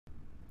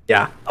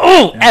Yeah.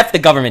 Oh, F the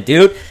government,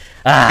 dude.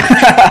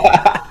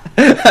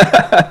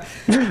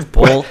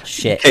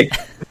 Bullshit. Okay.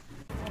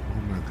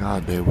 Oh my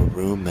god, they were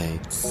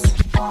roommates.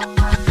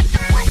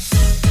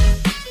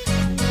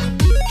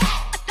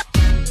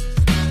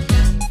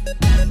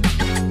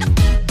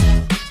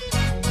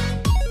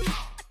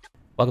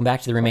 Welcome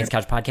back to the Roommates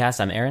Couch Podcast.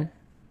 I'm Aaron.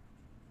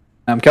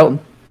 I'm Kelton.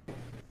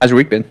 How's your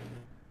week been?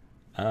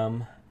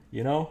 I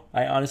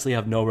honestly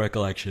have no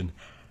recollection.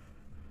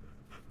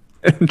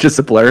 Just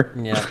a blur.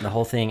 Yeah, the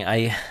whole thing.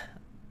 I've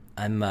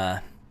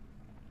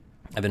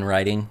been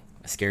writing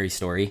a scary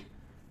story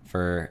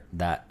for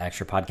that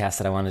extra podcast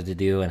that I wanted to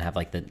do and have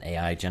like the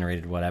AI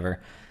generated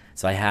whatever.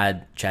 So I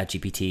had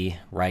ChatGPT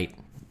write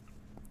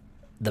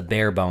the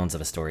bare bones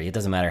of a story. It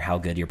doesn't matter how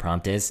good your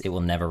prompt is. It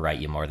will never write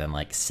you more than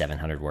like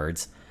 700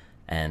 words.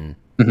 And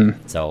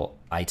so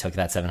I took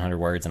that 700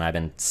 words and I've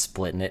been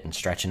splitting it and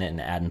stretching it and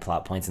adding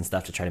plot points and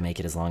stuff to try to make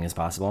it as long as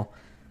possible.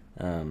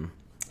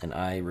 And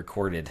I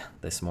recorded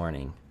this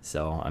morning,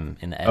 so I'm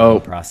in the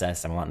editing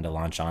process. I'm wanting to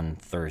launch on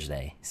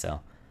Thursday. So,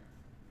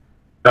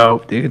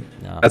 dude,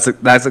 that's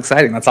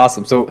exciting. That's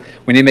awesome. So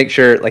we need to make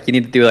sure, like, you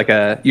need to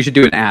do you should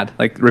do an ad,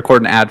 like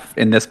record an ad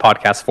in this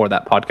podcast for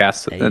that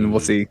podcast, and we'll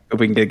see if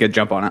we can get a good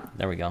jump on it.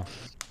 There we go.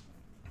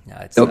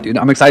 Yeah, dude,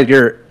 I'm excited.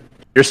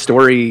 Your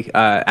story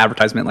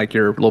advertisement, like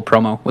your little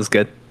promo, was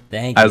good.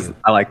 Thank you.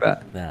 I like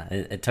that. Yeah,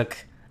 it took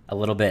a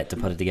little bit to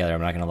put it together.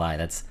 I'm not gonna lie.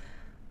 That's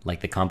like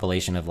the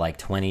compilation of like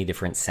 20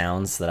 different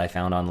sounds that I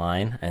found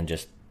online and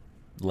just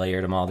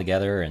layered them all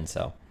together. And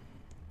so,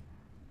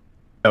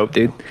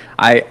 dude.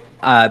 I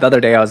the other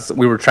day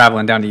we were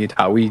traveling down to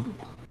Utah. We've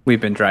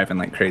been driving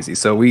like crazy.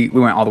 So we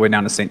went all the way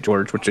down to St.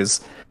 George, which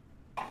is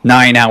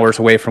 9 hours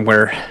away from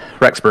where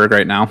Rexburg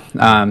right now.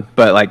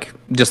 But like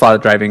just a lot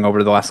of driving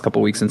over the last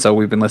couple of weeks. And so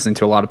we've been listening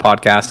to a lot of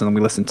podcasts, and then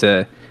we listened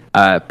to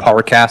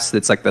Powercast.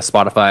 It's like the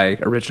Spotify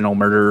original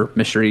murder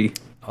mystery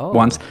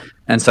ones.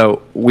 And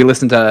so we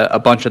listened to a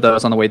bunch of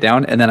those on the way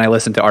down. And then I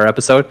listened to our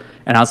episode,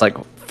 and I was like,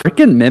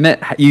 freaking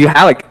Memmott,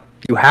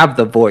 you have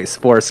the voice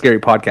for a scary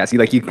podcast.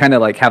 You kind of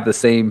like have the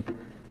same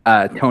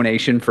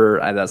tonation for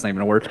that's not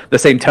even a word, the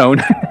same tone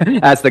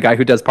as the guy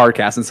who does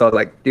podcasts. And so I was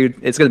like, dude,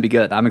 it's gonna be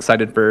good. I'm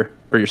excited for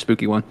your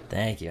spooky one.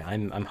 Thank you.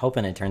 I'm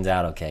hoping it turns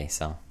out okay.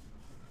 So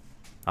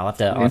I'll have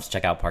to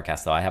check out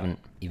Podcast, though. I haven't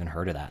even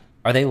heard of that.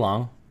 Are they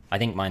long? I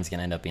think mine's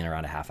gonna end up being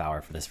around a half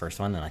hour for this first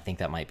one, and I think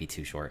that might be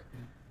too short.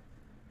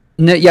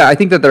 No, yeah, I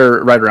think that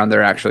they're right around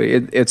there. Actually,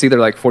 it's either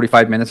like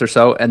 45 minutes or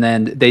so, and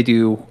then they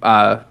do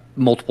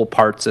multiple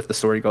parts if the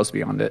story goes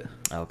beyond it.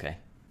 Okay.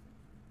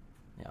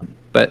 Yeah.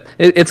 But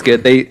it's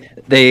good.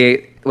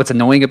 They what's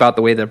annoying about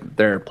the way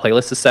their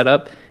playlist is set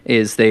up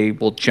is they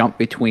will jump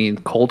between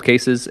cold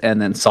cases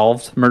and then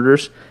solved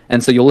murders,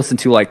 and so you'll listen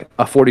to like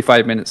a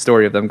 45-minute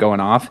story of them going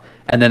off,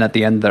 and then at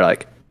the end they're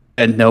like,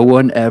 and no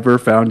one ever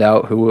found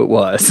out who it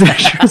was.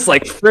 Just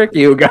like, frick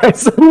you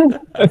guys.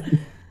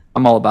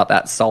 I'm all about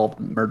that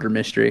solved murder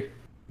mystery.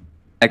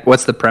 Like,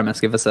 what's the premise?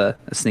 Give us a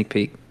sneak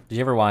peek. Did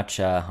you ever watch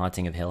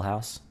Haunting of Hill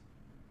House?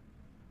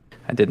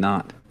 I did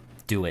not.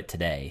 Do it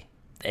today.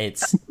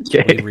 It's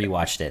Okay. We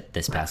rewatched it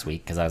this past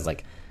week because I was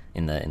like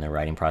in the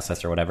writing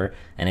process or whatever,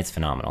 and it's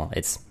phenomenal.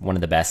 It's one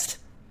of the best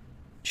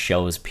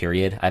shows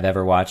period I've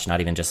ever watched.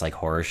 Not even just like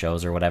horror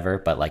shows or whatever,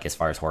 but like as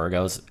far as horror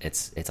goes,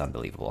 it's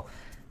unbelievable.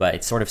 But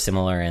it's sort of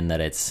similar in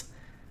that it's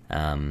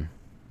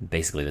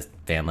basically this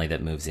family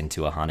that moves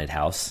into a haunted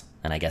house,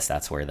 and I guess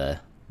that's where the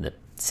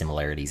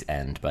similarities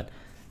end. But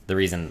the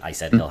reason I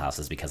said Hill House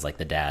is because like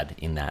the dad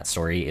in that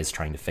story is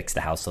trying to fix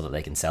the house so that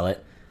they can sell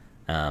it.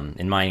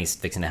 In mine, he's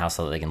fixing the house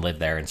so that they can live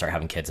there and start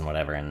having kids and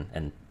whatever,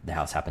 and the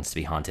house happens to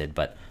be haunted.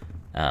 But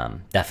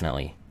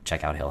definitely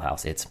check out Hill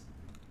House. It's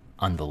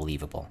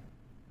unbelievable.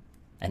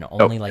 And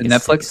only like a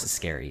Netflix? 6 is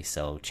scary,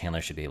 so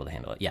Chandler should be able to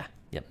handle it. Yeah,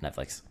 yep,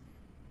 Netflix.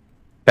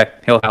 Okay,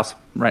 Hill House.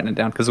 I'm writing it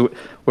down because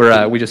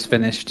we just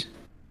finished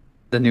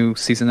the new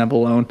season of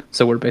Alone,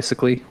 so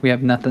we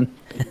have nothing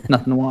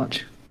to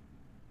watch.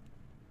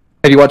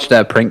 Have you watched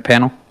Prank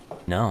Panel?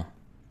 No.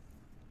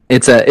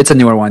 It's a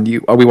newer one.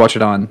 We watch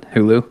it on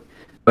Hulu,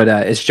 but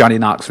it's Johnny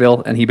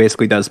Knoxville, and he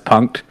basically does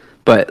Punk'd.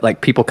 But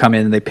like people come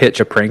in and they pitch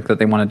a prank that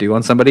they want to do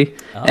on somebody.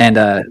 Oh.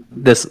 And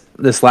this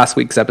last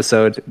week's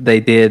episode,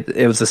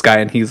 it was this guy,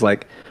 and he's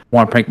like,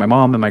 want to prank my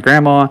mom and my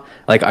grandma.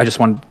 Like, I just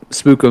want to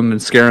spook them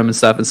and scare them and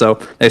stuff. And so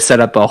they set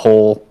up a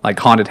whole like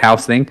haunted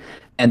house thing.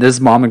 And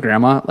this mom and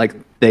grandma, like,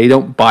 they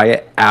don't buy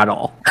it at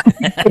all.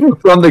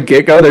 From the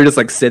get-go, they're just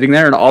like sitting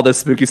there and all this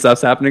spooky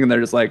stuff's happening, and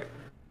they're just like,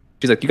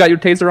 she's like, you got your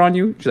taser on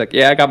you? She's like,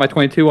 yeah, I got my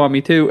 22 on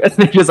me too. And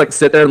they just like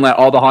sit there and let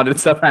all the haunted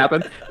stuff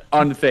happen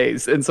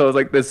unfazed. And so it's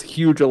like this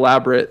huge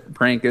elaborate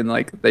prank, and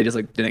like they just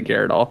like didn't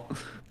care at all.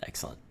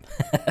 Excellent.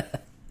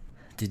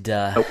 Did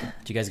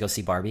you guys go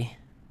see Barbie?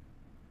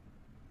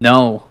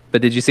 No,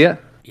 but did you see it?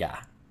 Yeah,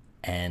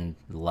 and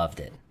loved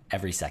it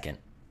every second.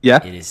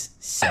 Yeah, it is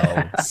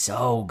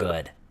so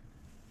good.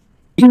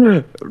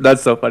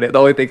 That's so funny. The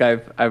only thing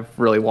I've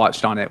really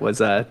watched on it was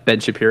Ben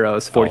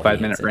Shapiro's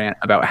 45-minute rant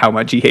about how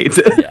much he hates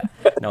it.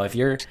 Yeah. No, if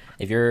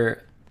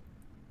you're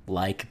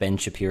like Ben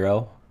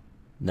Shapiro,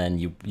 then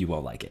you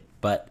won't like it.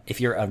 But if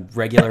you're a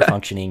regular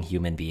functioning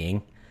human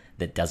being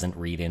that doesn't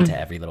read into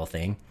every little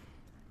thing,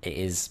 it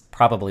is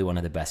probably one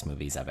of the best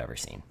movies I've ever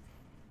seen.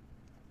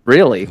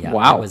 Really? Yeah,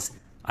 Wow.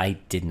 I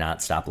did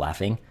not stop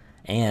laughing,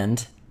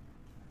 and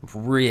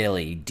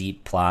really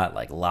deep plot,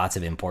 like lots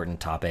of important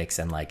topics,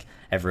 and like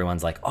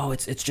everyone's like, oh,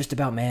 it's just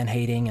about man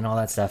hating and all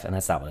that stuff, and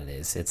that's not what it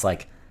is. It's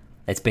like,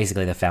 it's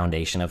basically the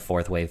foundation of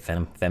fourth wave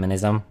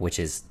feminism, which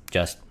is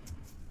just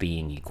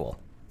being equal.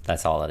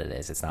 That's all that it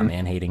is. It's not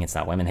man hating, it's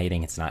not women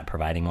hating, it's not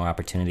providing more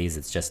opportunities.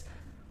 It's just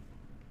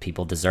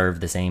people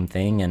deserve the same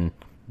thing, and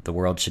the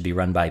world should be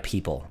run by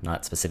people,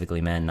 not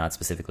specifically men, not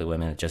specifically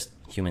women, just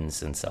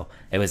humans. And so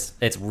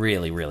it's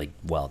really, really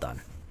well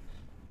done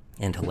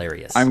and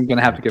hilarious. I'm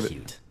gonna have to give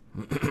cute.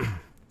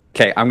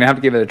 Okay, I'm gonna have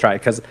to give it a try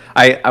because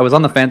I was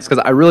on the fence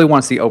because I really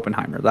want to see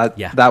Oppenheimer.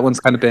 That one's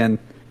kind of been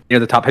near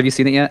the top. Have you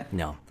seen it yet?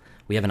 No,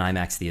 we have an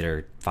IMAX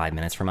theater 5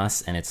 minutes from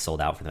us, and it's sold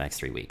out for the next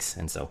 3 weeks.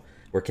 And so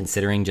we're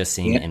considering just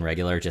seeing it in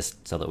regular,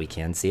 just so that we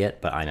can see it.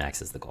 But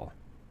IMAX is the goal.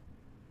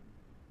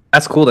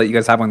 That's cool that you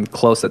guys have one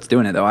close that's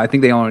doing it though. I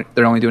think they're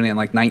only doing it in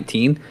like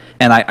 19,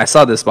 and I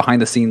saw this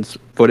behind the scenes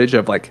footage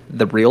of like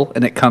the reel,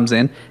 and it comes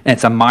in and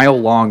it's a mile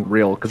long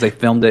reel because they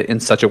filmed it in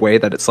such a way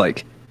that it's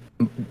like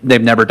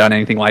they've never done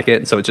anything like it,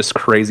 and so it's just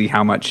crazy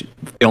how much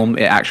film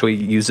it actually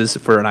uses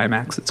for an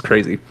IMAX. It's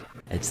crazy.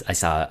 I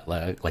saw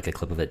like a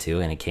clip of it too,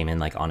 and it came in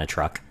like on a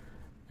truck,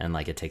 and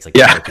like it takes like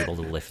 4 people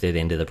to lift it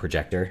into the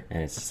projector,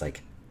 and it's just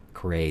like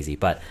crazy.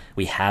 But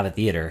we have a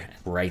theater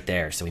right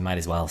there, so we might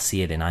as well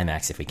see it in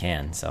IMAX if we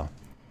can. So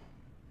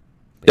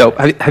Yo,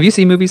 have you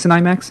seen movies in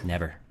IMAX?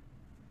 Never.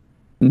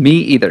 Me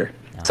either.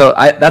 No. So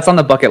that's on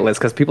the bucket list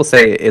because people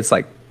say it's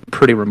like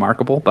pretty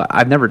remarkable, but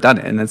I've never done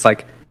it, and it's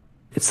like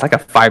a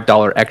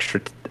 $5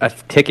 extra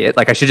ticket.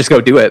 Like I should just go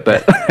do it,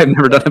 but I've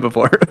never done it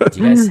before. Do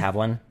you guys have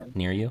one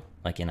near you,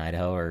 like in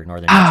Idaho or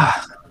northern Utah?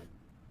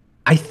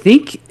 I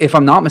think, if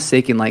I'm not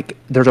mistaken, like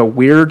there's a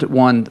weird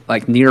one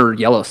like near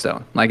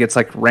Yellowstone. Like it's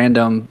like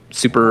random,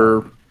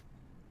 super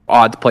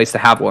odd place to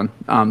have one.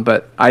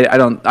 But I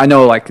don't. I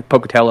know like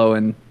Pocatello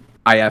and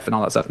IF and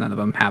all that stuff. None of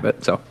them have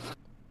it. So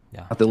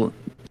yeah, I'll have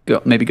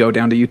to maybe go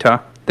down to Utah.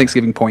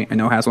 Thanksgiving Point, I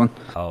know, has one.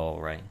 Oh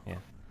right, yeah.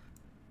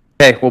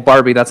 Okay, well,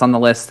 Barbie, that's on the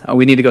list.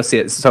 We need to go see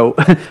it. So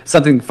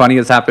something funny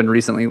has happened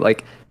recently.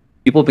 Like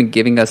people have been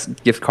giving us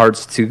gift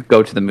cards to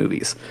go to the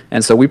movies,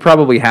 and so we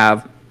probably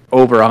have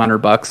over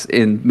 $100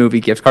 in movie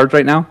gift cards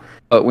right now.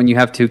 But when you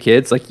have 2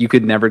 kids, like you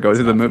could never go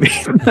to the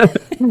movies.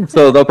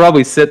 So they'll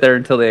probably sit there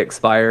until they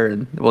expire,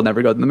 and we'll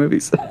never go to the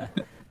movies.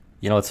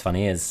 You know what's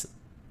funny is,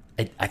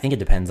 I think it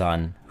depends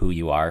on who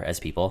you are as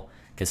people.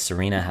 Because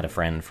Serena had a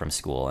friend from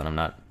school, and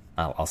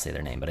I'll say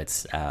their name, but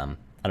it's I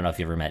don't know if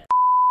you ever met.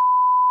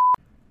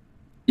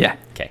 Yeah.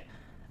 Okay.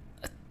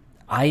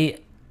 I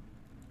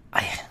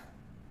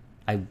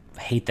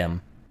hate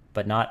them,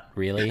 but not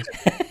really.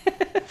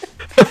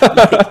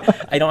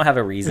 I don't have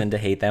a reason to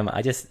hate them.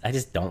 I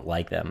just don't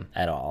like them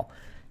at all.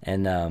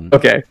 And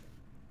okay,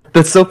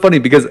 that's so funny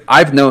because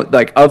I've known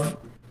like of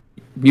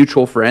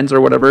mutual friends or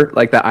whatever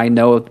like that I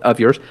know of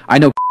yours. I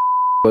know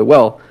really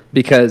well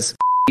because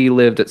he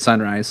lived at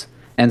Sunrise,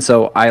 and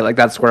so I like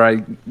that's where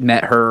I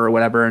met her or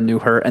whatever and knew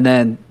her, and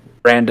then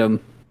random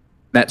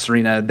met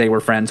Serena. They were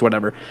friends,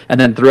 whatever, and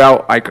then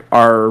throughout like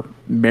our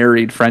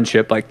married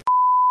friendship, like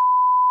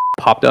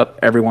popped up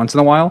every once in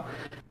a while.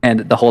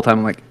 And the whole time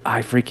I'm like,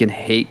 I freaking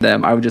hate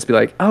them. I would just be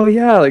like, oh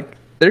yeah, like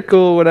they're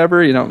cool,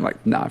 whatever. You know, I'm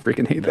like, nah, I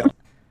freaking hate them.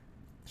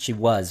 She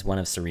was one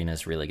of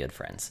Serena's really good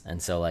friends.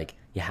 And so like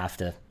you have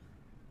to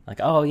like,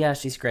 oh yeah,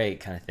 she's great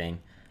kind of thing.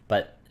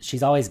 But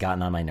she's always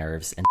gotten on my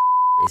nerves and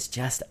is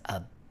just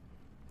a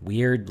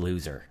weird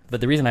loser.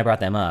 But the reason I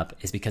brought them up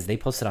is because they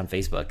posted on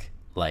Facebook,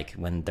 like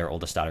when their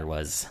oldest daughter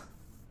was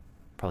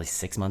probably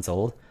 6 months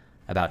old,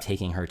 about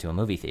taking her to a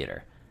movie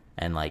theater.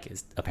 And like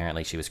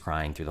apparently she was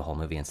crying through the whole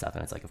movie and stuff,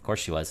 and it's like, of course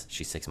she was.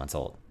 She's 6 months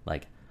old.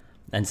 Like,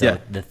 and so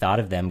the thought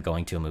of them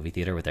going to a movie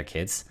theater with their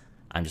kids,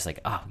 I'm just like,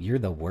 oh, you're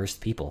the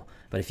worst people.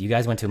 But if you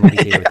guys went to a movie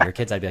theater with your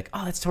kids, I'd be like,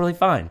 oh, that's totally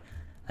fine.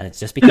 And it's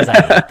just because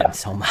I hate them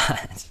so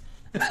much.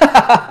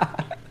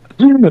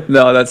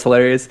 No, that's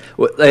hilarious.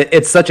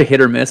 It's such a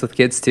hit or miss with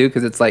kids too,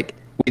 because it's like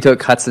we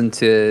took Hudson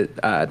to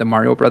the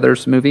Mario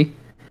Brothers movie,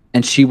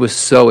 and she was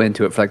so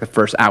into it for like the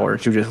first hour.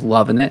 She was just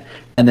loving it,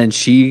 and then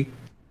she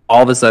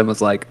all of a sudden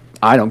was like,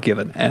 I don't give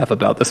an F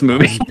about this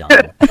movie.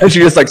 And she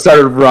just like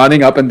started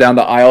running up and down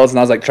the aisles, and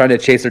I was like trying to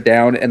chase her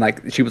down, and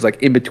like she was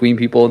like in between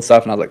people and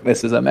stuff, and I was like,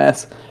 this is a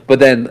mess. But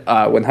then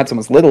when Hudson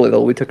was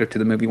little, we took her to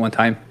the movie one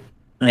time,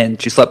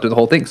 and she slept through the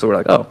whole thing. So we're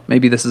like, oh,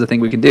 maybe this is a thing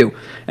we can do.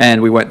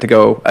 And we went to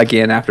go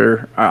again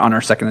after on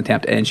our second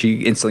attempt, and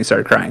she instantly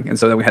started crying. And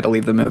so then we had to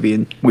leave the movie,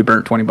 and we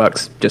burnt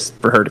 $20 just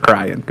for her to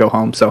cry and go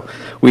home. So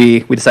we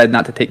decided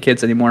not to take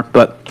kids anymore.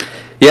 But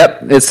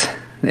yep,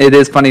 it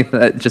is funny.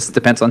 It just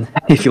depends on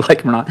if you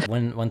like them or not.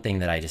 One thing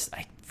that I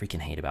freaking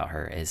hate about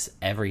her is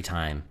every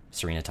time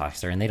Serena talks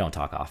to her, and they don't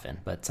talk often,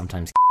 but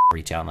sometimes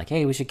reach out and like,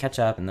 hey, we should catch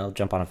up, and they'll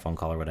jump on a phone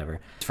call or whatever.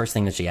 The first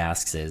thing that she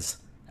asks is,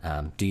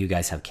 do you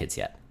guys have kids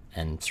yet?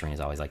 And Serena's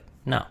always like,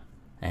 no.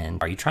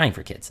 And are you trying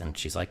for kids? And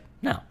she's like,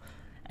 no.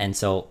 And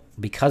so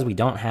because we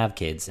don't have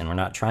kids and we're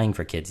not trying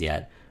for kids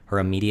yet, her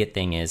immediate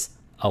thing is,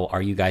 oh,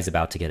 are you guys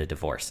about to get a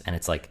divorce? And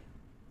it's like,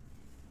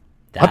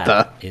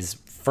 that is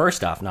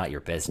first off not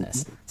your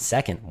business.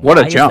 Second, what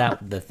why a jump. is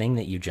that the thing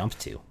that you jump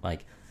to?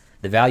 Like,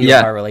 the value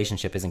of our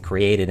relationship isn't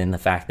created in the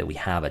fact that we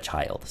have a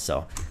child.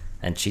 So,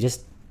 and she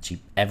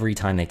every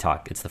time they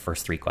talk, it's the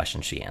first 3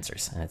 questions she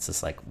answers, and it's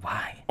just like,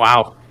 why?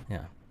 Wow.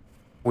 Yeah.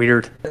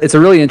 Weird. It's a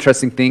really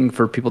interesting thing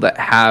for people that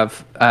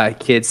have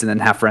kids and then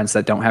have friends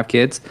that don't have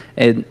kids.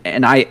 And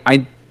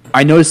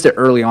I noticed it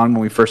early on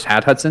when we first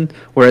had Hudson,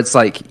 where it's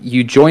like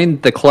you join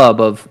the club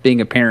of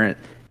being a parent,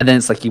 and then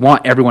it's like you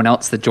want everyone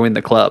else to join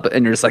the club,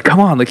 and you're just like, come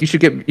on, like you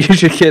should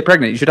get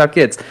pregnant, you should have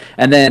kids.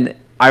 And then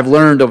I've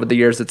learned over the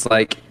years, it's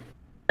like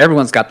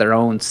everyone's got their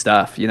own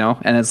stuff, you know,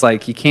 and it's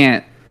like you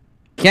can't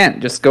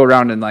just go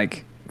around and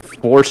like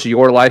force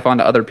your life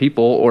onto other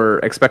people or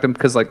expect them,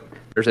 because like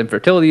there's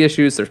infertility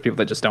issues, there's people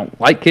that just don't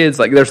like kids,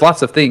 like there's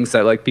lots of things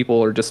that like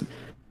people are just,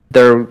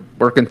 they're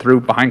working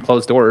through behind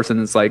closed doors. And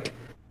it's like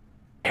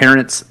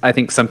parents, I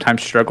think,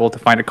 sometimes struggle to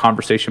find a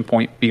conversation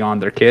point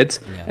beyond their kids.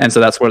 Yeah. And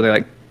so that's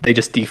where they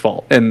just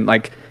default. And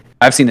like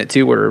I've seen it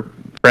too, where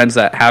friends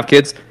that have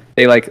kids,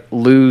 they like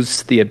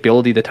lose the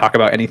ability to talk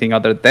about anything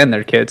other than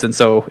their kids. And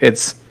so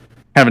it's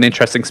kind of an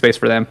interesting space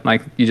for them.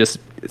 Like you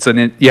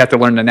have to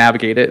learn to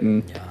navigate it.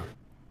 And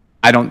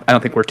I don't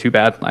think we're too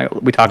bad.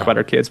 We talk about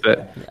our kids,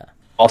 but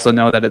also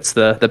know that it's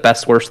the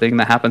best worst thing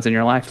that happens in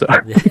your life. So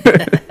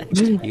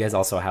you guys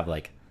also have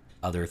like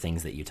other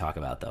things that you talk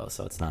about though,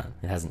 so it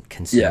hasn't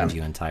consumed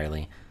you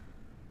entirely.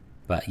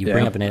 But you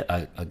bring up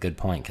a good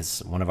point,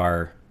 because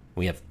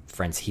we have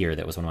friends here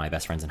that was one of my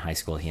best friends in high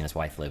school. He and his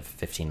wife live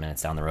 15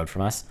 minutes down the road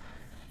from us,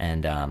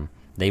 and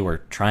they were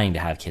trying to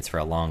have kids for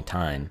a long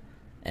time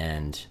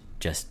and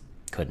just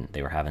couldn't.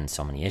 They were having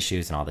so many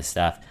issues and all this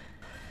stuff,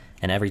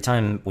 and every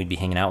time we'd be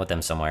hanging out with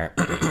them somewhere,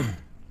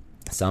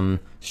 some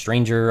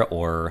stranger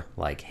or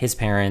like his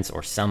parents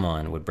or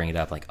someone would bring it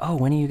up like, oh,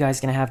 when are you guys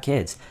gonna have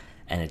kids?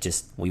 And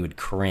we would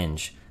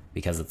cringe,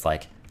 because it's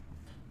like,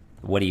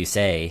 what do you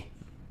say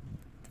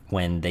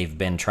when they've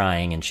been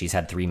trying and she's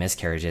had 3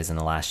 miscarriages in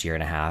the last year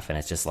and a half, and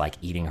it's just like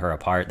eating her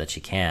apart that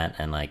she can't,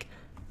 and like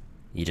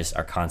you just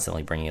are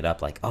constantly bringing it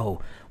up like,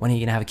 oh, when are you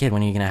gonna have a kid?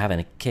 When are you gonna have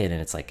a kid?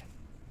 And it's like,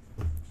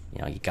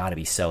 you know, you got to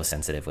be so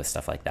sensitive with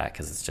stuff like that,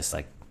 because it's just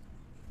like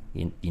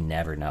you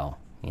never know.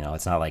 You know,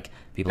 it's not like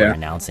people are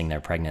announcing they're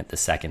pregnant the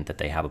second that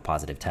they have a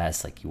positive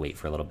test. Like you wait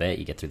for a little bit,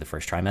 you get through the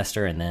first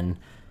trimester, and then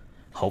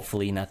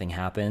hopefully nothing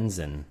happens.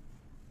 And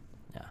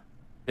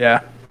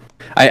I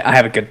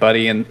have a good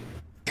buddy, and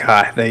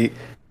God,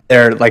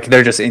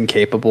 they're just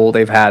incapable.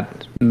 They've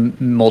had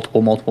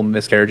multiple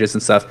miscarriages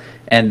and stuff,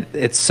 and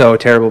it's so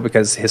terrible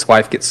because his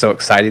wife gets so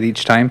excited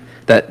each time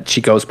that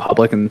she goes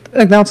public and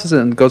announces it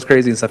and goes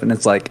crazy and stuff. And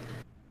it's like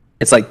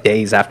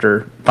days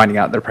after finding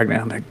out they're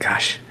pregnant, I'm like,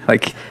 gosh,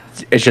 like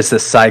it's just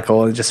this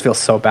cycle. It just feels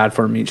so bad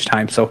for them each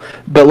time. So,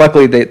 but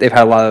luckily they've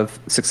had a lot of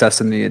success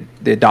in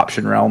the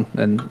adoption realm,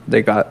 and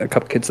they got a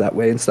couple kids that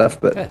way and stuff.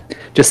 But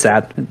just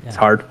sad. It's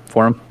hard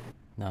for them.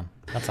 No,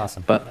 that's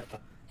awesome. But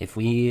if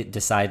we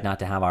decide not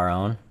to have our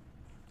own,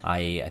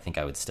 I think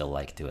I would still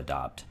like to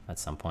adopt at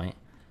some point.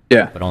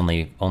 Yeah, but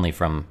only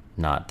from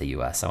not the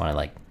U.S. I want to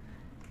like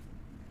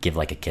give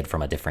like a kid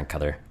from a different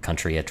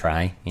country a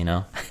try. You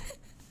know.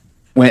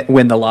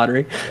 Win the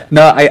lottery. Yeah.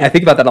 No, I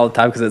think about that all the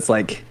time, because it's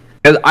like,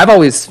 I've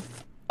always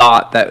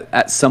thought that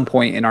at some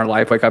point in our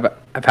life, like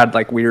I've had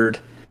like weird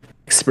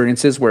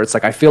experiences where it's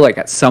like I feel like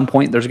at some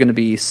point there's going to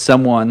be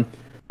someone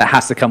that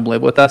has to come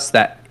live with us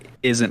that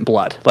isn't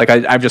blood. Like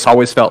I've just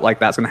always felt like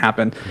that's going to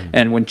happen.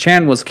 And when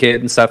Chan was a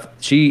kid and stuff,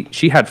 she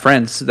had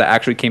friends that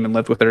actually came and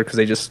lived with her, because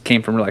they just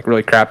came from like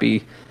really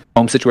crappy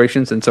home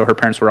situations, and so her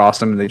parents were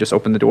awesome, and they just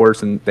opened the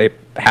doors and they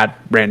had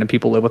random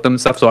people live with them and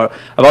stuff. So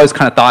I've always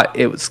kind of thought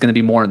it was going to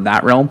be more in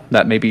that realm,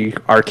 that maybe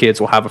our kids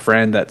will have a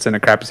friend that's in a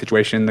crappy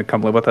situation to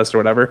come live with us or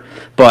whatever.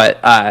 But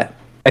I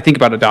think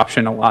about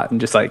adoption a lot, and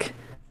just like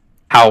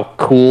how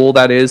cool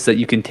that is, that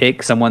you can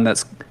take someone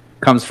that's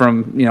comes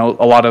from, you know,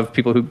 a lot of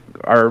people who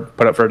are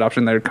put up for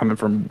adoption, they're coming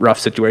from rough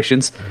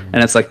situations,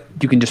 and it's like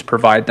you can just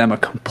provide them a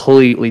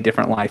completely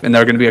different life, and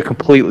they're going to be a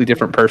completely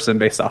different person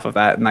based off of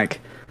that. And like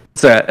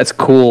it's a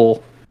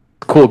cool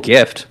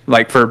gift,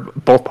 like for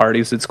both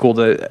parties. It's cool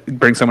to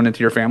bring someone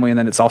into your family, and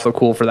then it's also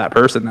cool for that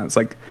person that it's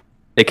like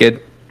they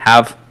could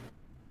have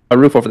a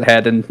roof over the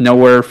head and know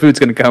where food's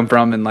going to come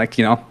from, and like,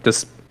 you know,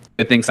 just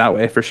good things that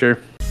way for sure.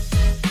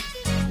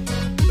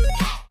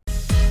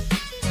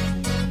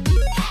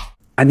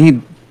 I'm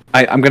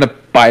going to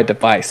buy a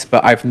device,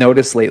 but I've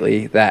noticed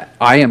lately that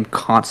I am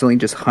constantly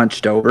just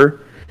hunched over.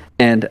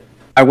 And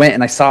I went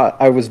and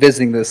I was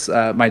visiting this,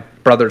 my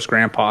brother's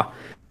grandpa,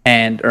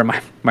 or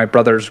my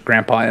brother's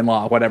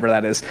grandpa-in-law, whatever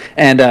that is.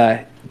 And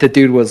the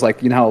dude was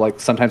like, you know how like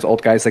sometimes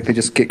old guys, like they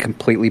just get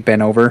completely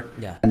bent over,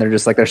 and they're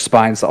just like their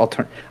spines all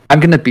turn.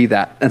 I'm going to be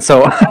that. And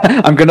so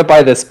I'm going to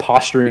buy this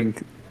posturing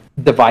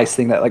device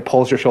thing that like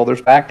pulls your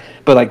shoulders back.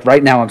 But like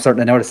right now I'm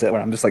starting to notice it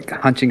when I'm just like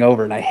hunching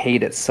over, and I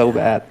hate it so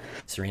bad.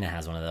 Serena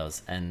has one of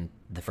those, and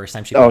the first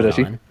time she Oh, put does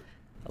it she? on,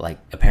 like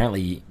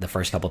apparently the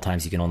first couple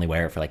times you can only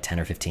wear it for like 10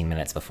 or 15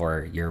 minutes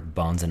before your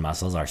bones and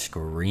muscles are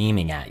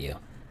screaming at you.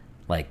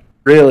 Like,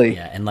 Really?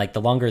 yeah, and like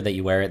the longer that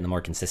you wear it and the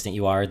more consistent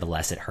you are, the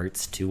less it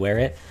hurts to wear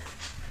it.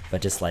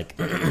 But just like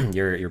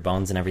your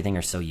bones and everything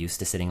are so used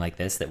to sitting like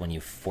this that when you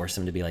force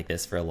them to be like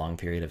this for a long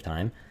period of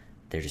time,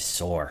 they're just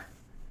sore.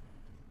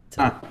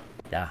 So,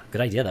 yeah,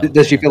 good idea though.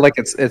 Does she feel like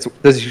it's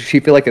does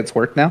she feel like it's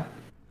work now?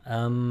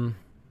 I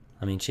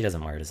mean, she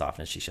doesn't wear it as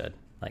often as she should.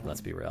 Like,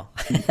 let's be real.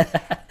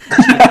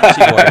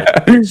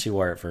 She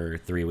wore it for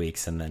 3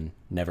 weeks and then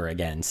never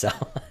again. So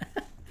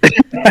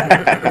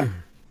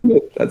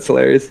That's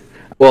hilarious.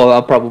 Well,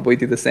 I'll probably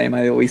do the same.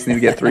 I at least need to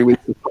get 3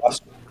 weeks of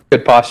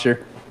good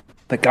posture.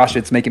 But gosh,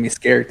 it's making me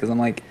scared because I'm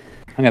like,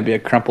 I'm gonna be a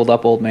crumpled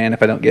up old man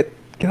if I don't get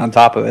on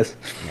top of this.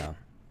 no.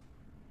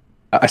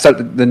 I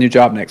start the new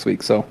job next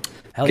week, so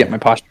Hell get yeah. my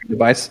posturing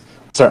device.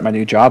 Start my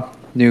new job,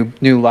 new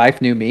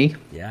life, new me.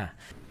 Yeah,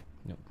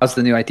 How's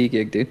the new IT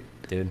gig, dude?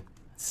 dude,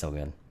 it's so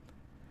good.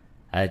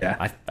 Yeah.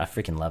 I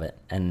freaking love it,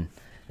 and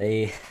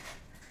they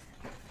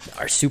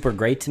are super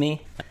great to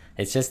me.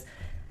 It's just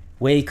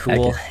way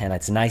cool, and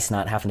it's nice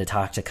not having to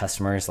talk to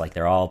customers. Like,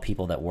 they're all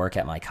people that work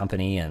at my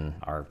company and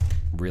are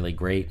really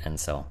great, and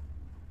so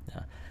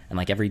yeah. And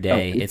like every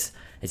day, it's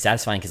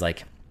satisfying because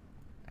like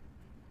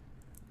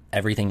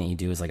everything that you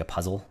do is like a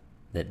puzzle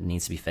that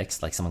needs to be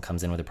fixed. Like, someone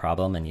comes in with a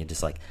problem and you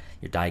just like,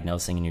 you're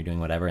diagnosing and you're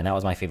doing whatever. And that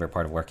was my favorite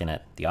part of working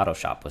at the auto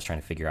shop, was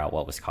trying to figure out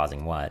what was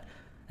causing what.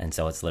 And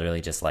so it's literally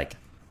just like,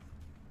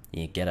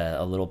 you get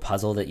a little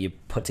puzzle that you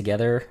put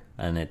together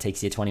and it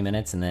takes you 20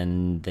 minutes, and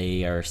then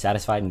they are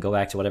satisfied and go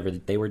back to whatever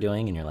they were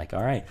doing. And you're like,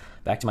 all right,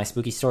 back to my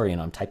spooky story.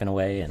 And I'm typing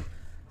away. And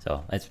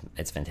so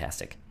it's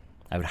fantastic.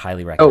 I would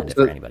highly recommend it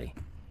for anybody.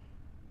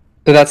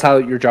 So that's how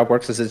your job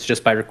works. Is it's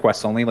just by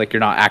request only? Like, you're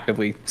not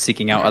actively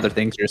seeking out other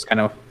things. You're just kind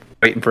of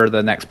waiting for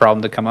the next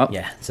problem to come up.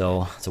 Yeah.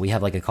 So we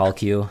have like a call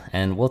queue,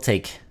 and we'll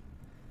take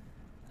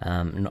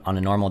on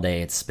a normal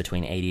day, it's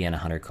between 80 and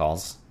 100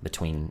 calls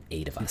between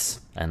 8 of us.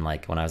 And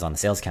like when I was on the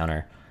sales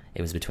counter,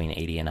 it was between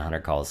 80 and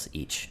 100 calls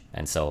each.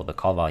 And so the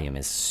call volume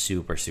is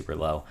super, super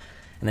low.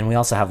 And then we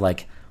also have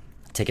like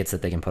tickets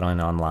that they can put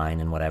on online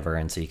and whatever.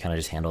 And so you kind of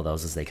just handle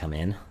those as they come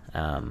in.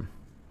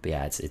 But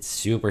yeah, it's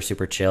super,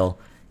 super chill.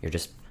 You're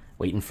just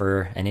waiting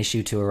for an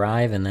issue to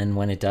arrive. And then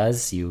when it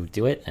does, you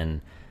do it.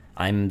 And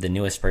I'm the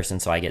newest person,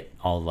 so I get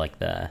all like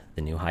the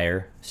new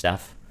hire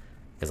stuff.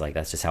 Because like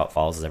that's just how it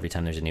falls, is every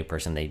time there's a new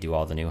person, they do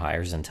all the new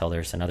hires until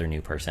there's another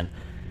new person.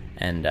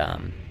 And I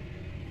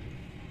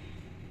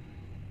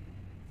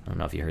don't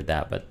know if you heard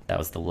that, but that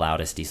was the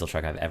loudest diesel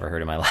truck I've ever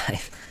heard in my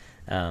life.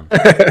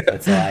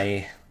 But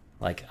so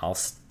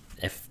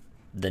if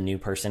the new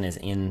person is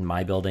in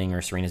my building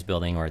or Serena's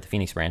building or at the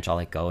Phoenix branch, I'll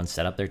like go and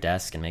set up their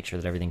desk and make sure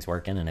that everything's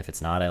working. And if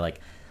it's not, I like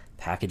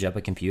package up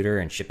a computer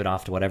and ship it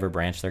off to whatever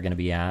branch they're going to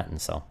be at.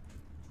 And so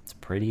it's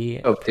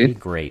pretty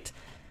great.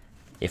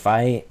 If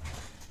I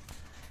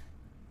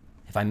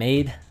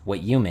made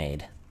what you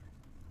made,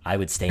 I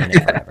would stay in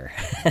it forever.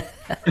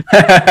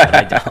 But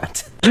I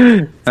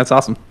don't. That's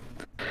awesome.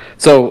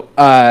 So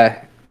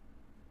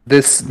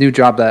this new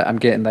job that I'm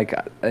getting, like,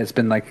 it's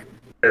been like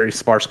very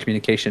sparse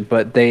communication,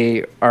 but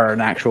they are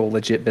an actual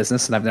legit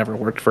business, and I've never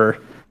worked for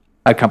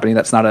a company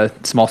that's not a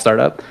small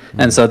startup.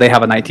 Mm-hmm. And so they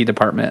have an IT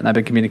department, and I've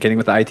been communicating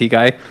with the IT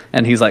guy,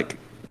 and he's like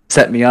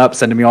set me up,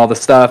 sending me all the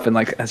stuff, and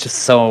like it's just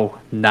so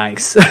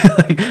nice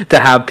like, to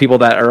have people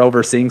that are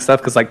overseeing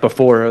stuff. Because like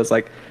before, it was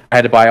like I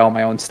had to buy all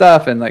my own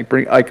stuff and like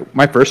bring, like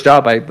my first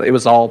job, it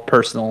was all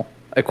personal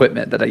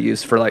equipment that I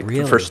used for like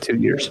the first 2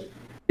 years.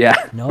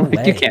 Yeah, no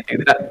way. You can't do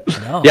that.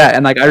 No. Yeah,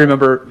 and like I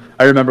remember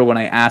when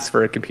I asked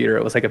for a computer,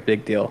 it was like a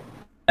big deal.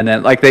 And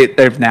then like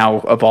they've now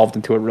evolved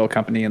into a real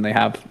company, and they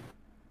have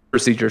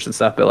procedures and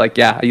stuff. But like,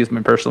 yeah, I used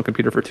my personal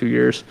computer for 2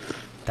 years.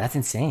 That's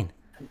insane.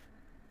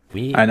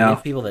 We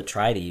have people that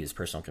try to use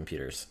personal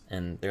computers,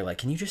 and they're like,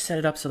 "Can you just set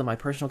it up so that my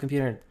personal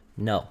computer?"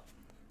 No,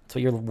 that's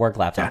what your work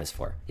laptop is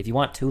for. If you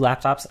want 2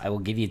 laptops, I will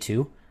give you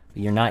 2.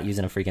 But you're not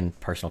using a freaking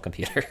personal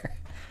computer.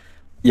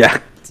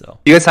 Yeah. So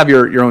you guys have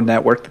your own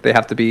network that they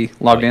have to be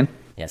logged in?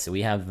 Yeah. So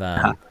we have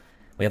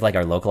like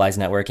our localized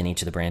network in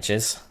each of the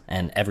branches,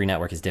 and every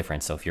network is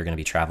different. So if you're going to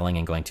be traveling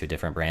and going to a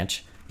different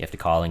branch, you have to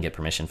call and get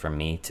permission from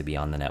me to be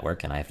on the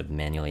network, and I have to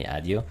manually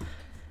add you.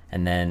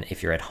 And then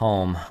if you're at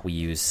home, we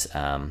use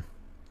a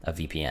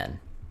VPN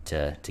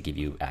to give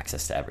you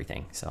access to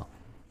everything. So,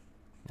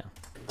 yeah.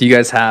 Do you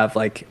guys have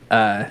like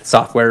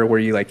software where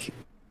you like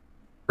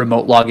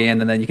remote log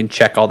in and then you can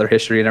check all their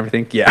history and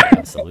everything? Yeah,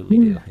 absolutely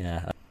do.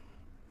 Yeah.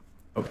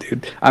 Oh,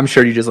 dude, I'm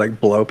sure you just like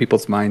blow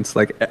people's minds.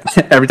 Like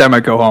every time I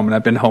go home, and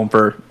I've been home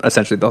for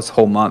essentially this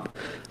whole month,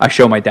 I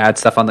show my dad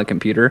stuff on the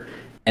computer,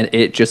 and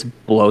it just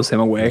blows him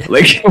away.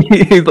 Like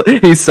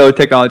he's so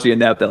technology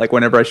inept that like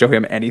whenever I show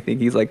him anything,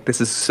 he's like,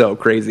 "This is so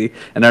crazy."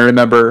 And I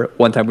remember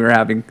one time we were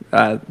having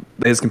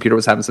his computer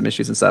was having some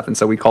issues and stuff, and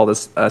so we called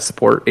this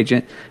support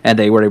agent, and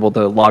they were able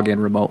to log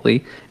in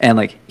remotely. And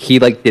like he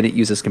like didn't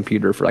use his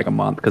computer for like a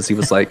month because he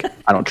was like,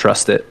 "I don't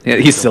trust it." Yeah,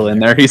 he's still in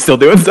there. He's still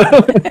doing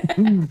stuff.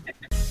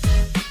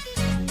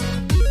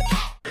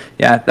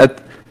 Yeah,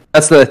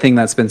 that's the thing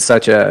that's been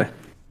such a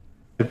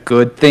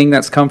good thing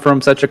that's come from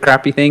such a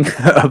crappy thing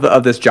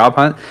of this job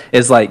hunt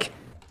is like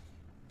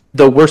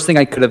the worst thing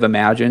I could have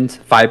imagined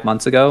 5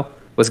 months ago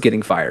was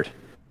getting fired.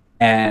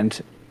 And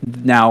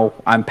now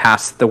I'm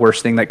past the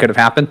worst thing that could have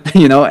happened,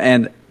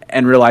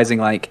 and realizing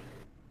like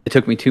it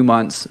took me 2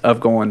 months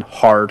of going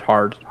hard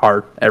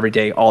every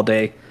day, all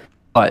day,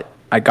 but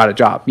I got a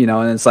job,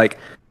 and it's like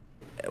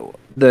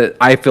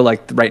I feel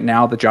like right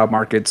now the job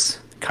market's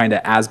kind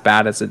of as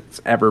bad as it's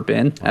ever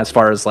been as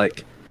far as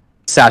like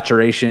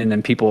saturation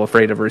and people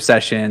afraid of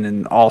recession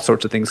and all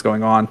sorts of things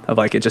going on of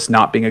like it just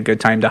not being a good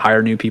time to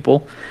hire new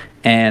people.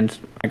 And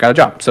I got a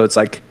job. So it's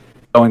like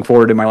going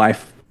forward in my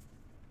life,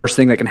 worst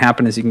thing that can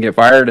happen is you can get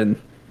fired and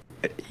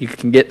you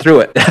can get through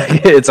it.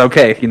 It's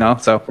okay,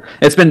 so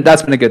that's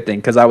been a good thing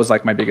because that was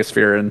like my biggest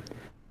fear. And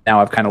now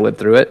I've kind of lived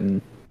through it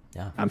and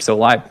I'm still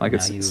alive. Like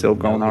it's still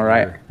going all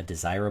right. A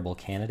desirable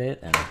candidate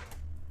and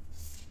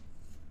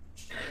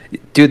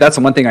dude, that's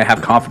the one thing I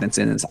have confidence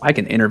in is I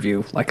can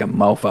interview like a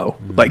mofo.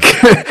 Like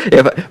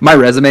if my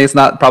resume is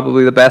not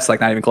probably the best, like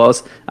not even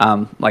close.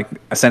 Like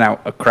I sent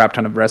out a crap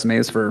ton of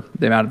resumes for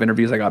the amount of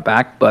interviews I got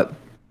back, but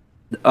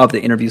of the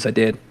interviews I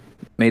did,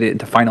 made it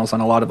into finals on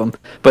a lot of them.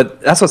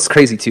 But that's what's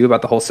crazy too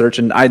about the whole search.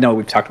 And I know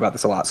we've talked about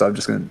this a lot, so I'm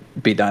just going to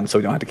be done so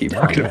we don't have to keep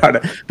talking about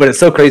it. But it's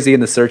so crazy in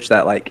the search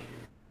that like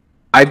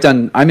I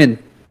did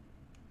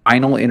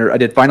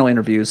final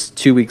interviews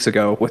 2 weeks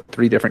ago with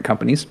 3 different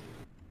companies.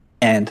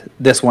 And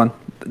this one,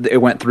 it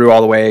went through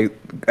all the way,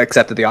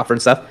 accepted the offer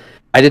and stuff.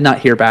 I did not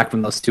hear back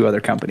from those 2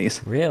 other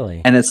companies.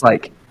 Really? And it's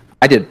like,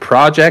 I did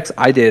projects,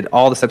 I did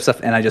all this type of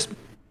stuff, and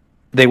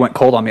they went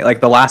cold on me.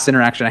 Like the last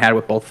interaction I had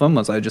with both of them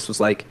was I just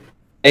was like,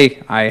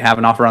 hey, I have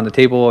an offer on the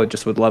table. I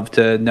just would love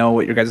to know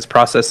what your guys'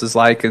 process is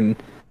like and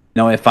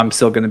if I'm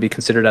still going to be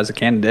considered as a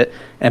candidate.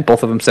 And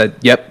both of them said,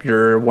 yep,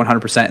 you're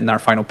 100% in our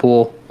final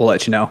pool. We'll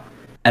let you know.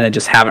 And I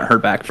just haven't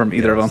heard back from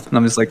either of them. And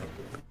I'm just like,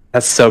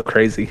 that's so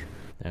crazy.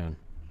 Yeah.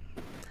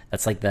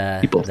 That's like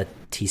the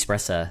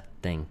T-Spressa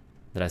thing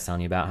that I was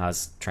telling you about, how I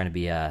was trying to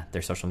be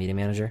their social media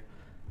manager.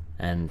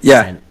 And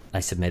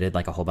I submitted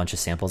like a whole bunch of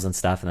samples and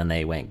stuff, and then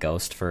they went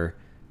ghost for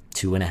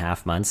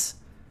 2.5 months.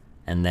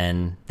 And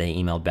then they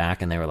emailed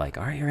back and they were like,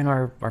 all right, you're in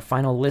our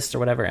final list or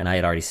whatever. And I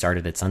had already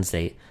started at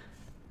Sunstate.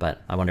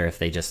 But I wonder if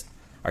they just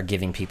are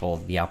giving people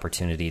the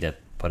opportunity to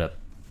put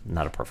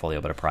not a portfolio,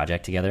 but a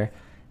project together.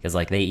 Because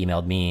like they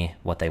emailed me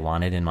what they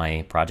wanted in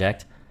my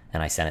project,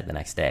 and I sent it the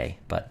next day.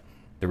 But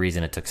the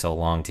reason it took so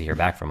long to hear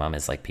back from them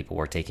is like people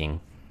were taking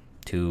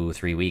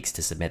 2-3 weeks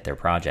to submit their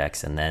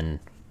projects, and then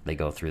they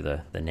go through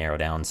the narrow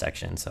down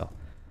section. So,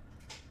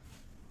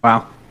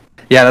 wow,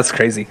 yeah, that's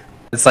crazy.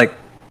 It's like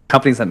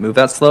companies that move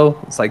that slow.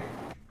 It's like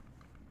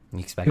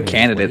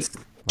candidates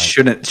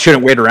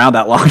shouldn't wait around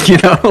that long.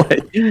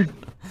 Like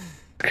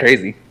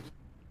crazy.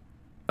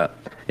 But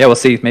yeah, we'll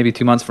see. Maybe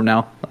 2 months from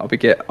now, I'll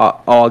get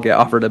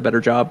offered a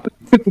better job.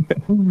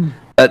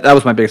 That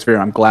was my biggest fear.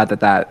 I'm glad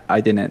that I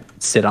didn't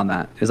sit on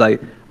that. Is I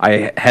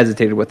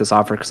hesitated with this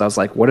offer because I was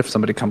like, what if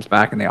somebody comes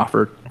back and they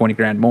offer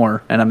 $20,000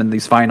 more, and I'm in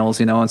these finals,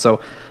 And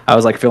so I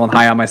was like feeling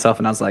high on myself,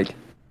 and I was like,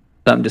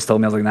 something just told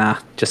me, I was like, nah,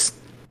 just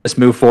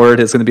move forward.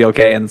 It's gonna be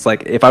okay. And it's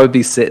like if I would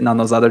be sitting on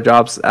those other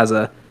jobs as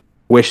a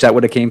wish that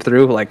would have came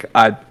through, like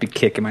I'd be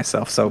kicking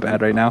myself so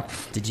bad right now.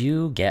 Did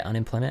you get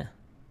unemployment?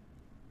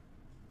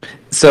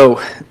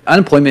 So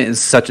unemployment is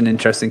such an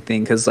interesting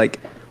thing because like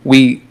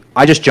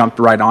I just jumped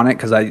right on it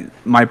because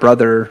my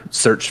brother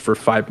searched for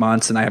 5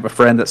 months and I have a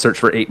friend that searched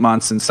for 8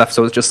 months and stuff.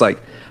 So it's just like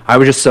I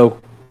was just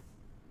so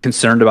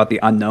concerned about the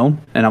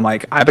unknown, and I'm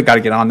like, I've got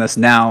to get on this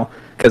now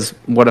because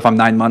what if I'm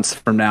 9 months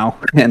from now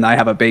and I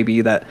have a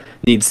baby that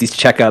needs these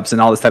checkups and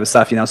all this type of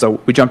stuff,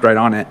 So we jumped right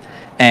on it,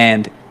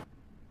 and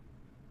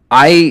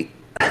I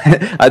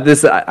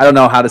don't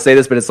know how to say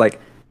this, but it's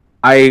like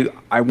I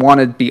want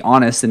to be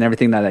honest in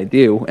everything that I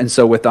do. And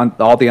so with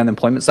all the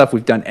unemployment stuff,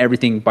 we've done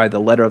everything by the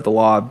letter of the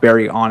law,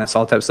 very honest,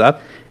 all type of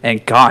stuff.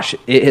 And gosh,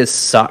 it has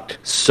sucked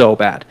so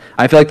bad.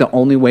 I feel like the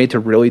only way to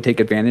really take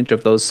advantage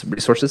of those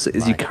resources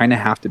is you kind of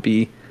have to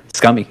be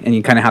scummy and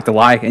you kind of have to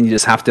lie, and you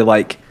just have to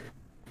like,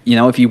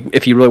 if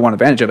you really want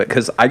advantage of it.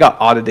 Because I got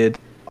audited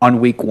on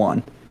week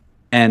 1.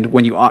 And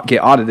when you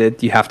get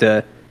audited, you have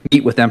to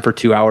meet with them for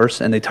 2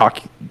 hours, and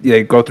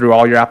they go through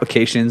all your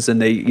applications,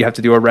 and you have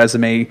to do a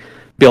resume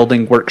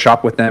building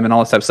workshop with them and all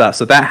this type of stuff.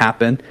 So that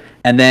happened.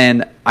 And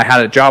then I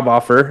had a job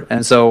offer.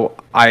 And so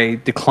I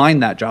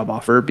declined that job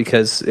offer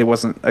because it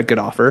wasn't a good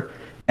offer.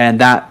 And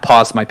that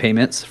paused my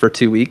payments for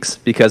 2 weeks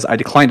because I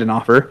declined an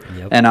offer.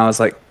 Yep. And I was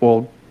like,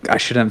 well, I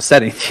shouldn't have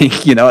said anything,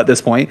 at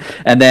this point.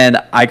 And then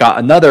I got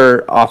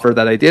another offer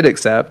that I did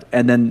accept.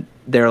 And then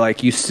they're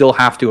like, you still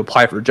have to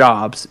apply for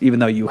jobs, even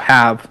though you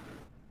have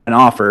an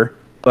offer.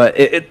 But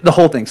the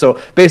whole thing. So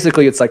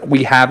basically it's like,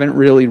 we haven't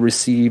really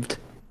received,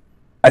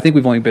 I think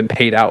we've only been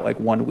paid out like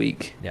 1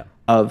 week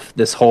of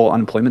this whole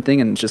unemployment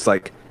thing. And it's just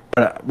like,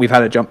 we've had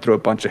to jump through a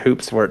bunch of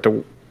hoops for it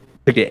to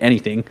get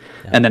anything.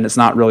 Yeah. And then it's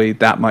not really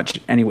that much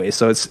anyway.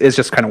 So it's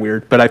just kind of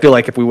weird. But I feel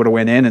like if we would have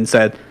went in and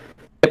said,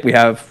 yep, we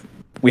have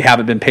we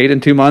haven't been paid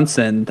in 2 months,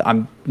 and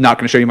I'm not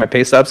going to show you my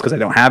pay stubs because I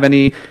don't have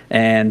any,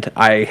 and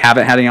I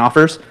haven't had any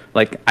offers.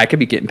 Like, I could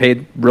be getting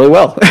paid really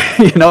well,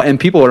 and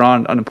people are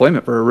on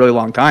unemployment for a really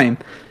long time.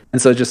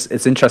 And so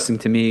it's interesting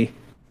to me, if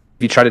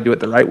you try to do it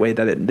the right way,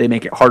 that they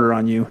make it harder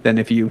on you than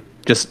if you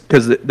just,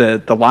 because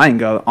the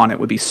lying on it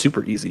would be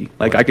super easy.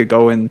 Like, I could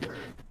go and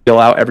fill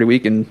out every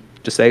week and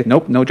just say,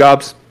 nope, no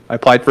jobs. I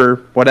applied for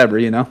whatever,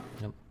 Yep.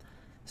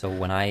 So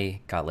when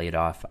I got laid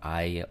off,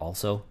 I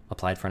also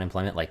applied for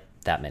unemployment like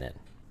that minute,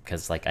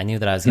 because like I knew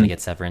that I was going to get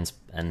severance,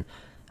 and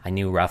I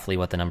knew roughly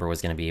what the number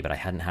was going to be, but I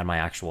hadn't had my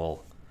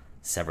actual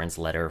severance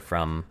letter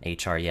from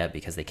HR yet,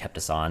 because they kept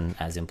us on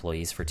as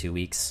employees for 2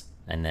 weeks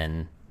and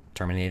then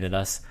terminated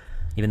us,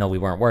 even though we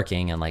weren't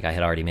working. And like I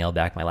had already mailed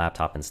back my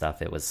laptop and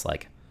stuff. It was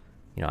like,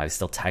 I was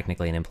still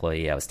technically an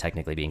employee. I was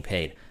technically being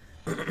paid.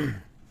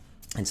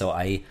 And so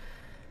I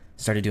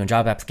started doing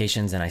job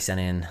applications, and I sent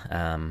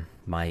in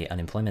my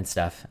unemployment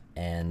stuff,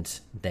 and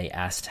they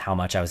asked how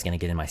much I was going to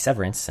get in my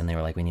severance, and they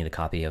were like, we need a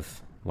copy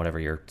of whatever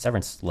your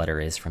severance letter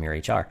is from your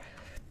HR.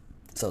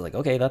 So I was like,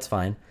 okay, that's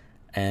fine.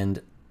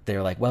 And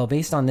they're like, well,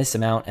 based on this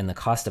amount and the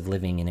cost of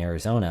living in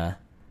Arizona,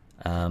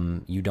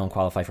 you don't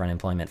qualify for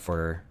unemployment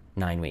for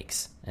 9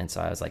 weeks. And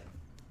so I was like,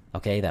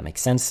 okay, that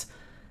makes sense.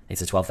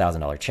 It's a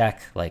 $12,000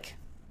 check. Like,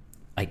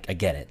 I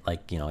get it.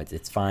 Like,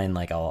 it's fine.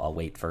 Like, I'll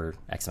wait for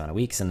X amount of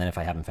weeks, and then if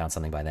I haven't found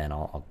something by then,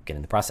 I'll get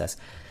in the process.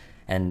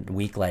 And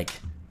week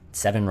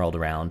 7 rolled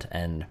around,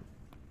 and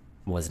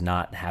was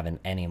not having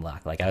any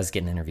luck. Like, I was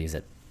getting interviews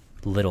at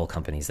little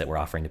companies that were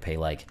offering to pay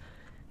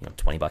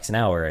 $20 an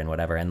hour and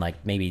whatever. And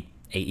like maybe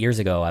 8 years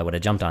ago, I would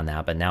have jumped on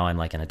that, but now I'm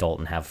like an adult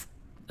and have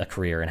a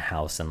career and a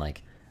house, and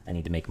like I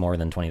need to make more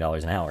than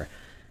 $20 an hour.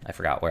 I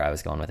forgot where I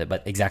was going with it,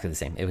 but exactly the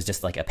same. It was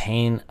just like a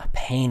pain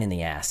in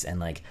the ass.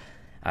 And like,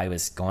 I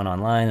was going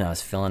online and I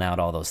was filling out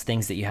all those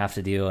things that you have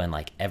to do. And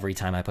like every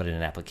time I put in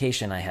an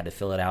application, I had to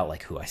fill it out,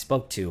 like who I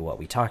spoke to, what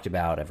we talked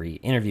about, every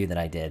interview that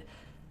I did.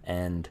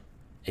 And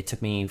it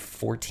took me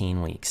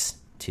 14 weeks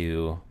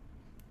to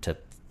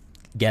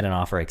get an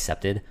offer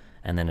accepted,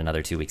 and then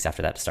another 2 weeks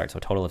after that to start. So a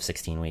total of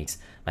 16 weeks.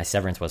 My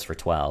severance was for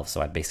 12.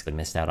 So I basically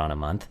missed out on a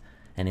month.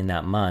 And in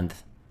that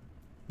month,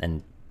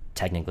 and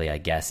technically, I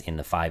guess in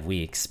the 5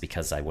 weeks,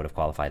 because I would have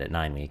qualified at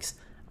 9 weeks,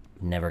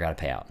 never got a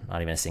payout,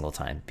 not even a single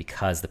time,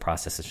 because the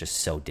process is just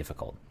so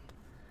difficult.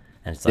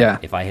 And it's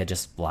like, if I had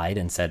just lied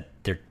and said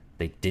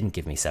they didn't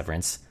give me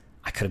severance,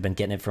 I could have been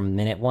getting it from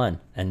minute one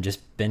and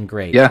just been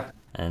great. Yeah.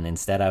 And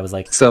instead I was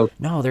like, so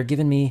no, they're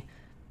giving me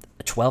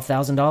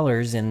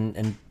 $12,000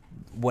 and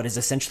what is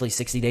essentially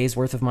 60 days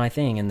worth of my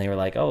thing. And they were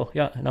like, oh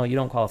yeah, no, you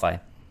don't qualify.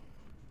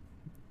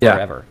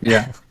 Forever.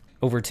 Yeah.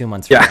 Over 2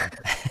 months. Yeah.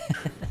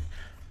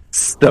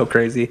 So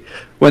crazy.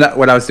 When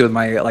I was doing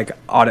my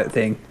audit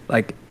thing,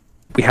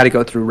 we had to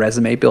go through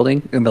resume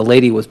building, and the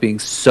lady was being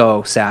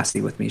so sassy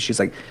with me. She's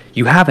like,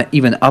 "You haven't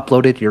even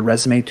uploaded your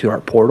resume to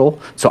our portal,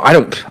 so I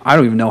don't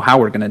even know how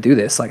we're gonna do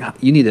this. Like,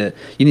 you need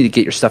to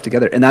get your stuff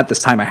together." And at this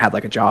time, I had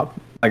a job,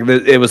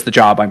 it was the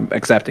job I'm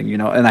accepting,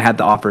 and I had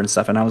the offer and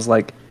stuff, and I was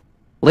like,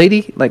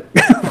 "Lady,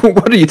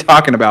 what are you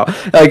talking about?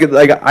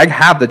 I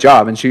have the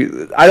job." And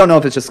I don't know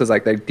if it's just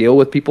because they deal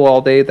with people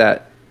all day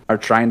that are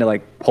trying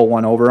to pull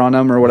one over on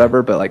them or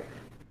whatever, but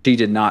she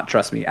did not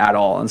trust me at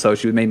all, and so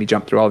she made me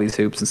jump through all these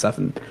hoops and stuff,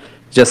 and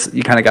just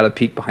you kind of got to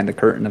peek behind the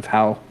curtain of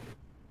how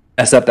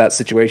messed up that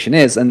situation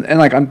is, and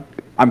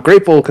I'm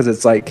grateful because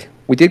it's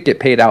we did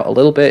get paid out a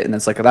little bit, and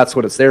it's that's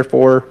what it's there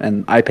for,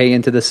 and I pay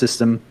into the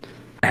system.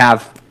 I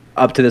have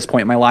up to this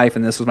point in my life,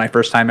 and this was my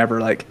first time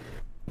ever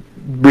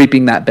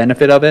reaping that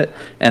benefit of it,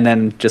 and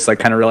then just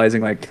kind of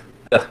realizing it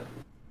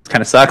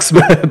kind of sucks,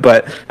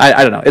 but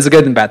I don't know, it's a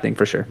good and bad thing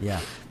for sure.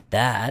 Yeah,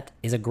 that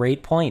is a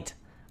great point.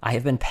 I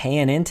have been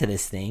paying into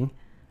this thing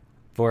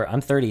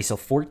I'm 30, so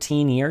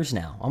 14 years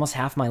now, almost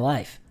half my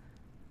life.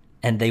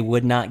 And they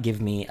would not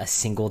give me a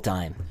single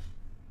dime.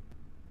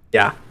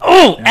 Yeah.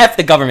 Oh, yeah. F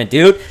the government,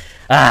 dude.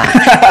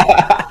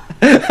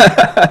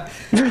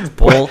 It's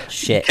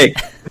bullshit. Hey.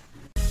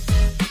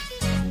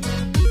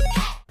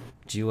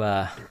 Did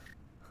you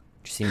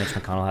see Mitch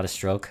McConnell had a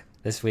stroke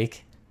this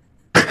week?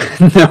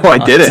 No, I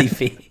didn't.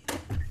 TV?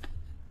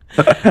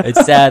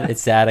 It's sad.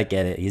 It's sad. I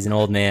get it. He's an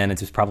old man.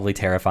 It's just probably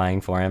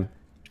terrifying for him.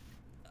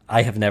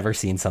 I have never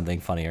seen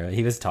something funnier.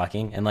 He was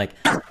talking and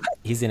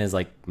he's in his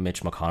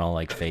Mitch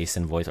McConnell face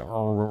and voice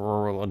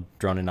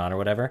droning on or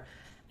whatever,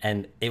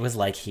 and it was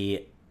like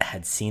he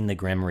had seen the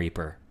Grim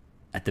Reaper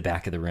at the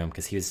back of the room,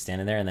 because he was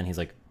standing there and then he's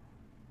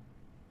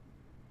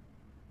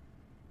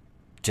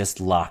just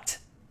locked,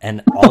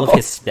 and all of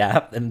his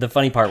staff, and the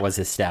funny part was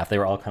his staff, they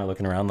were all kind of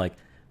looking around what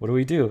do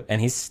we do? And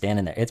he's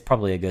standing there. It's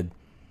probably a good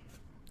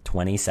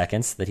 20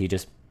 seconds that he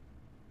just,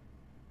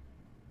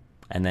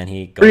 and then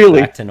he goes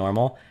back to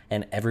normal,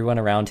 and everyone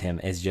around him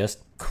is just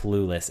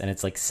clueless. And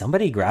it's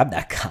somebody grab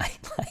that guy.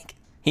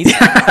 He's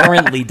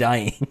currently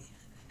dying.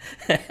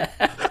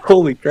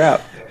 Holy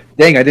crap.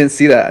 Dang, I didn't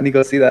see that. I need to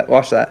go see that.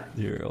 Watch that.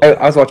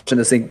 I was watching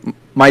this thing.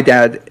 My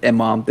dad and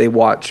mom, they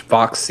watch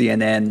Fox,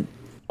 CNN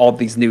all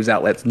these news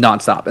outlets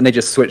nonstop, and they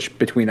just switch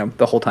between them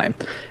the whole time.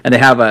 And they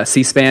have a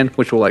C-SPAN,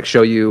 which will like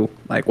show you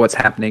like what's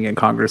happening in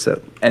Congress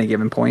at any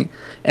given point.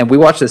 And we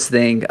watched this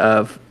thing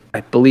of,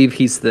 I believe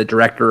he's the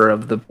director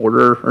of the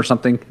border or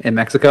something in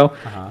Mexico,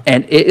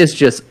 and it is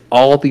just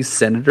all these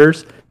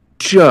senators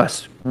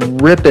just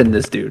ripping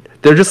this dude.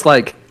 They're just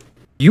like,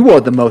 "You are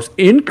the most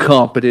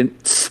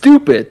incompetent,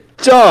 stupid,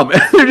 dumb."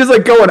 And they're just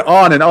like going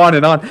on and on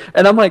and on.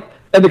 And I'm like,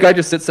 and the guy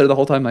just sits there the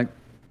whole time, like,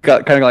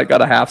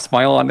 got a half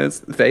smile on his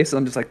face. And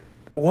I'm just like,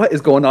 what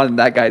is going on in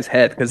that guy's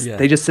head? Because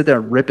they just sit there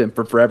and rip him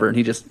for forever, and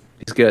he's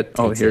good.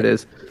 Oh, here it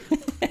is.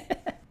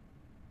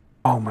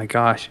 Oh my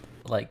gosh.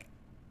 Like,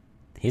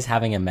 he's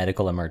having a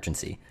medical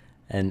emergency,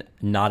 and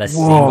not a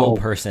single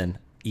person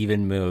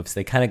even moves.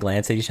 They kind of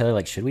glance at each other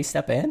like, should we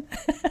step in?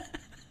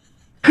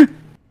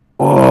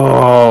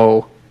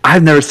 Whoa.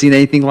 I've never seen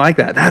anything like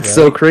that. That's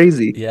so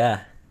crazy.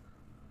 Yeah.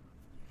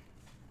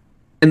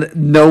 And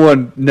no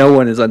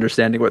one is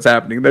understanding what's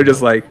happening. They're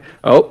just like,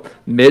 oh,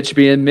 Mitch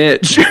being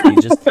Mitch.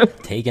 He's just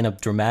taking a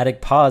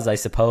dramatic pause, I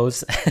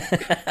suppose.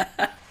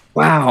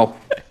 Wow.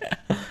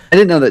 I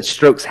didn't know that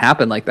strokes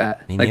happen like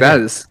that. Me like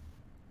neither.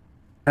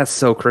 that's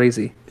so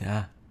crazy.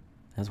 Yeah.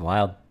 That's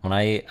wild. When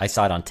I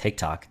saw it on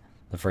TikTok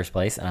the first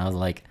place, and I was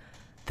like,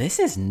 this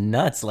is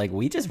nuts. Like,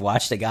 we just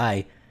watched a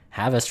guy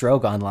have a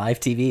stroke on live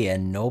TV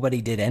and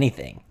nobody did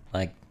anything.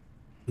 Like,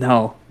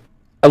 no.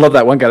 I love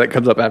that one guy that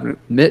comes up after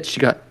Mitch.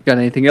 You got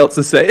anything else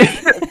to say?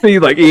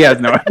 he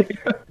has no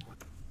idea.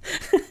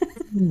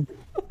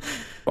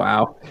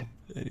 Wow,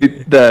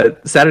 the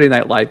Saturday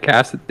Night Live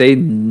cast, they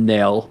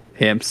nail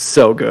him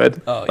so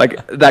good. Oh,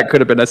 like that could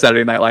have been a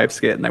Saturday Night Live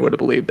skit, and I would have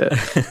believed it.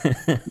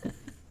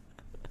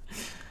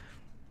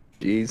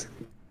 Jeez,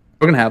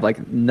 we're gonna have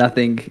like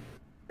nothing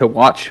to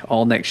watch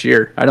all next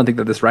year. I don't think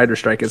that this writer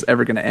strike is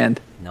ever gonna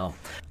end. No.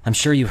 I'm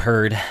sure you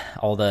heard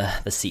all the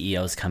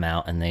CEOs come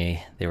out, and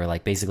they were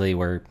like, basically,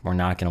 we're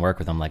not going to work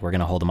with them. Like, we're going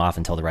to hold them off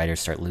until the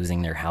writers start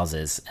losing their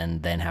houses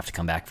and then have to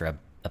come back for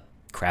a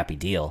crappy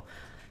deal.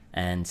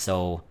 And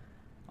so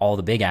all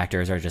the big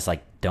actors are just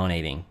like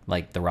donating.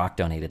 Like, The Rock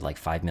donated like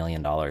 $5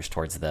 million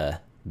towards the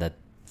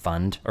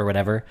fund or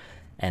whatever.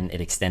 And it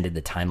extended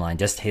the timeline.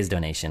 Just his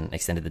donation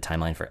extended the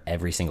timeline for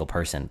every single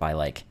person by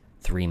like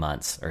 3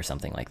 months or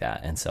something like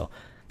that. And so,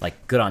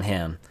 like, good on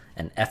him.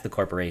 And F the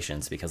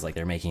corporations, because like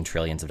they're making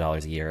trillions of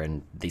dollars a year,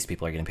 and these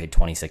people are getting paid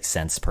 26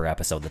 cents per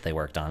episode that they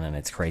worked on, and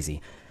it's crazy.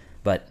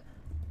 But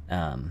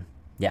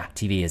yeah,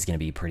 TV is going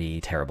to be pretty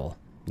terrible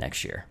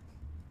next year.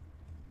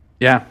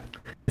 Yeah,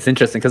 it's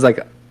interesting because like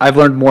I've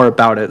learned more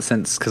about it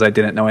because I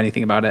didn't know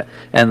anything about it,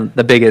 and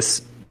the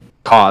biggest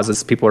cause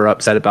is people are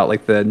upset about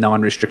like the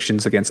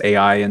non-restrictions against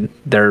AI and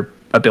their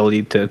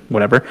ability to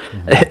whatever.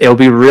 It'll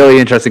be really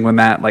interesting when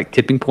that like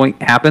tipping point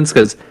happens,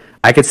 because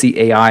I could see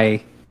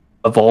AI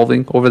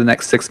evolving over the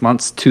next 6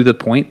 months to the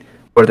point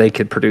where they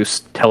could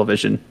produce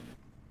television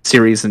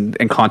series and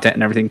content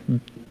and everything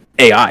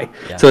AI.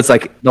 Yeah. So it's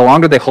like the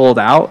longer they hold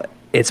out,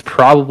 it's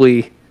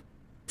probably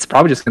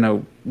just going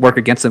to work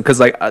against them, because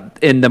like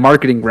in the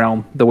marketing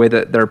realm, the way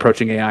that they're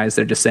approaching AI is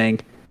they're just saying,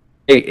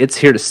 hey, it's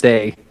here to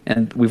stay,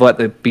 and we've let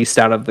the beast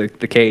out of the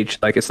cage.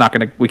 Like,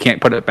 we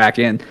can't put it back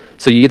in.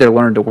 So you either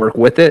learn to work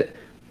with it,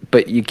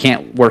 but you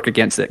can't work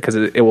against it, because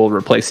it will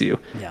replace you.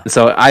 Yeah.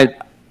 So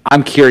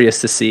I'm curious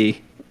to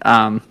see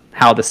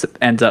how this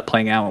ends up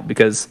playing out,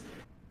 because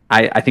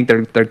I think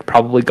they're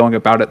probably going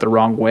about it the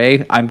wrong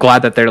way. I'm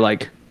glad that they're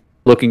like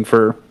looking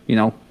for,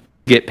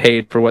 get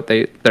paid for what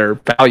their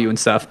value and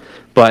stuff.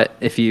 But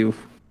if you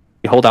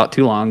hold out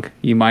too long,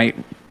 you might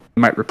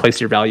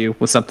replace your value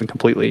with something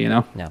completely,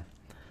 Yeah.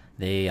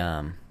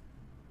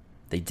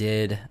 They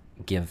did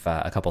give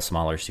a couple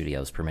smaller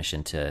studios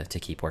permission to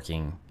keep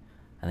working,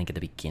 I think at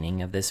the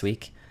beginning of this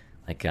week.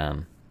 Like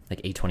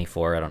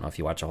A24, I don't know if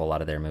you watch a whole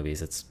lot of their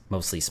movies. It's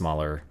mostly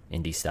smaller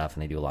indie stuff,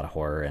 and they do a lot of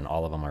horror, and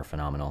all of them are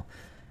phenomenal.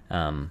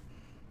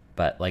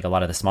 But like a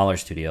lot of the smaller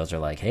studios are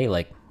like, hey,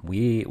 like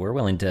we're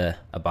willing to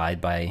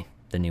abide by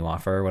the new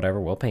offer or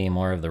whatever. We'll pay you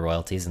more of the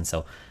royalties. And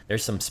so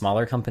there's some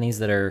smaller companies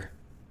they're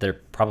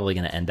probably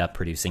going to end up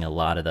producing a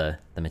lot of the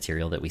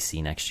material that we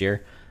see next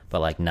year,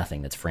 but like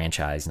nothing that's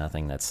franchised,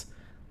 nothing that's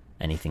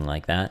anything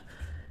like that.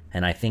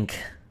 And I think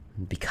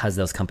because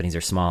those companies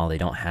are small, they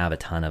don't have a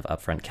ton of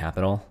upfront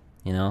capital.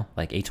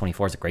 Like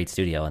A24 is a great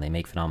studio and they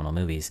make phenomenal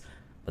movies,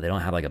 but they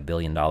don't have like $1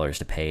 billion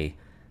to pay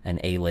an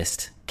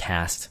A-list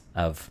cast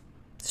of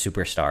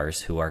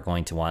superstars who are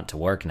going to want to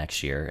work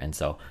next year. And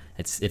so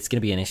it's going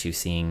to be an issue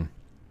seeing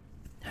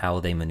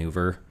how they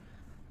maneuver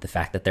the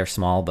fact that they're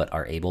small but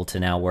are able to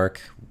now work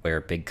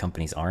where big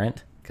companies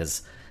aren't,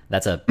 because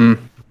that's a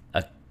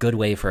good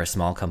way for a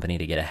small company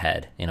to get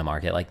ahead in a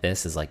market like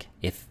this, is like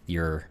if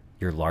your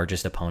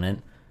largest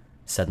opponent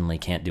suddenly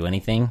can't do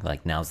anything,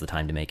 like now's the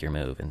time to make your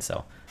move. And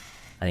so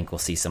I think we'll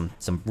see some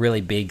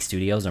really big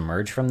studios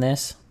emerge from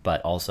this,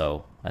 but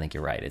also I think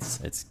you're right,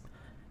 it's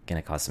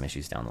going to cause some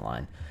issues down the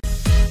line.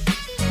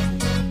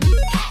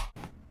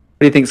 What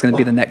do you think is going to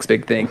be the next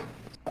big thing?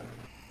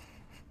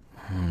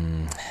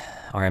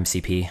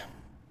 RMCP.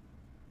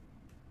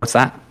 What's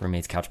that?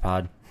 Roommates Couch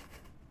Pod.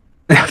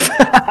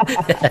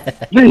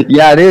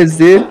 Yeah, it is,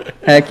 dude.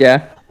 Heck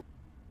yeah.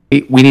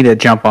 We need to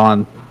jump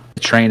on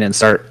the train and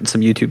start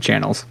some YouTube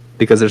channels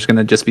because there's going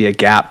to just be a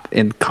gap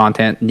in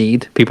content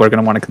need. People are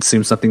going to want to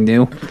consume something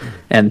new,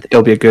 and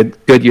it'll be a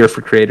good year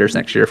for creators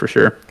next year for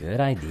sure.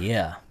 Good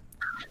idea.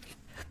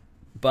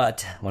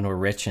 But when we're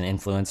rich and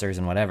influencers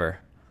and whatever,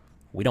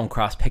 we don't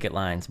cross picket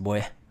lines,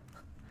 boy.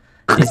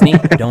 Disney,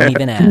 don't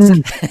even ask.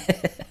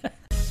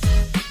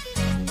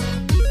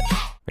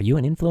 Are you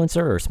an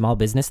influencer or a small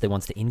business that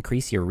wants to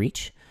increase your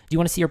reach? Do you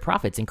want to see your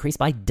profits increase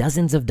by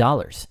dozens of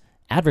dollars?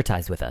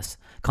 Advertise with us.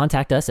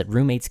 Contact us at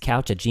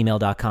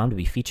roommatescouch@gmail.com to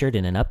be featured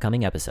in an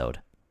upcoming episode.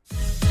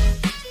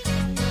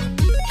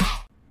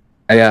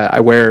 I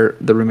wear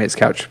the roommate's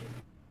couch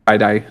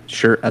tie-dye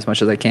shirt as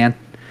much as I can,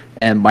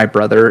 and my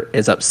brother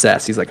is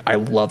obsessed. He's like, I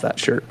love that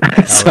shirt.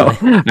 So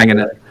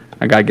really?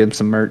 I gotta get him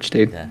some merch,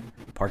 dude. Yeah.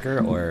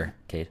 Parker or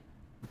Cade?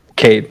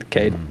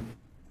 Cade.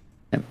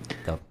 Yep.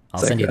 So I'll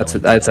send you the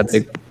link. That's a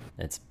big.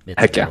 It's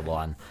Heck yeah. available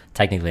on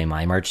technically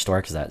my merch store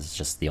because that's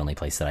just the only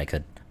place that I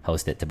could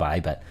host it to buy.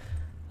 But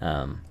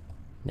yeah,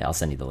 I'll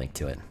send you the link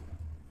to it.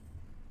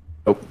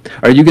 Oh,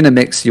 are you gonna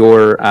mix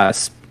your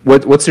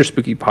what's your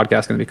spooky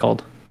podcast gonna be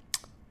called?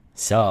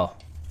 So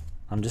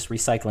I'm just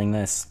recycling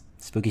this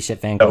Spooky Shit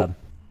Fan Club.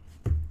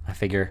 I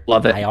figure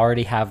love it. I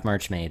already have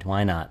merch made.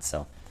 Why not?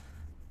 So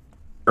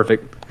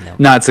perfect. Nope.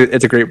 No, it's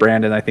a great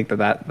brand, and I think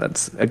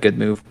that's a good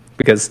move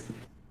because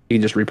you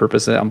can just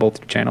repurpose it on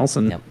both channels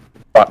and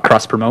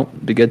cross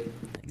promote. Be good.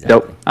 Exactly.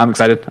 Dope. I'm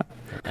excited.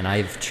 And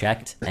I've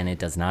checked, and it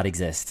does not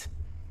exist.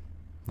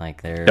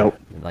 Like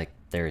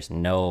there's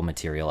no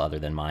material other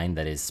than mine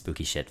that is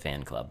Spooky Shit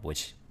Fan Club,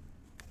 which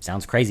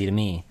sounds crazy to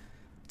me.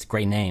 It's a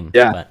great name.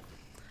 Yeah. But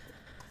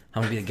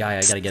I'm gonna be the guy.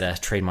 I gotta get a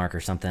trademark or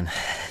something.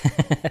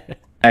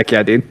 Heck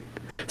yeah, dude.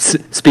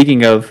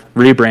 Speaking of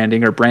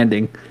rebranding or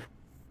branding,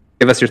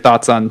 give us your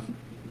thoughts on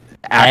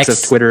acts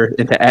of Twitter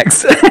into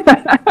X.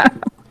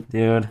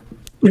 Dude,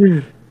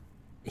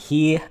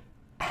 he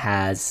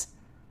has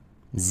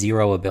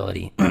zero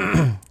ability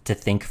to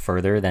think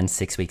further than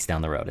 6 weeks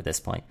down the road at this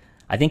point.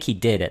 I think he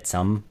did at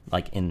some,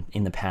 like in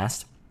the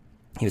past.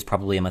 He was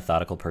probably a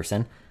methodical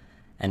person.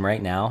 And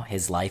right now,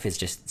 his life is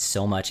just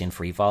so much in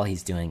free fall.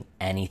 He's doing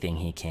anything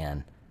he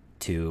can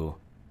to,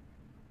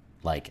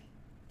 like,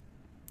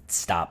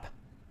 stop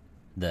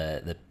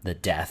the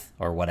death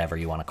or whatever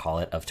you want to call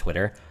it of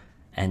Twitter.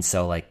 And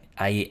so, like,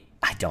 I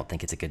don't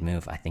think it's a good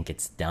move. I think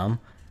it's dumb.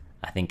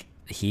 I think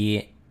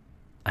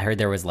I heard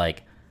there was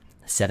like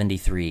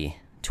 73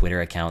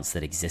 Twitter accounts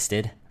that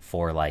existed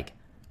for like,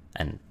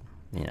 and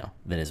you know,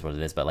 that is what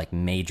it is, but like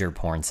major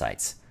porn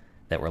sites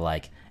that were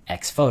like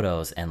X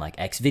photos and like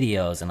X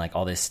videos and like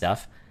all this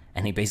stuff.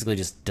 And he basically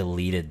just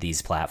deleted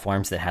these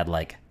platforms that had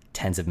like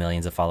tens of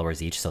millions of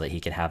followers each so that he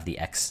could have the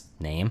X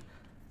name.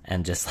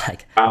 And just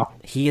like, wow.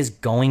 He is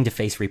going to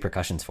face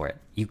repercussions for it.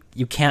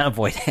 You can't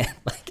avoid it.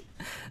 Like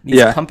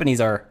these companies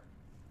are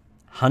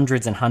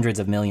hundreds and hundreds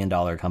of $1 million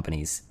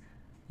companies.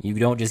 You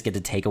don't just get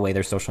to take away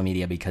their social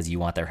media because you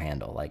want their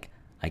handle. Like,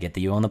 I get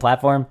that you own the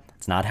platform.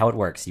 It's not how it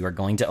works. You are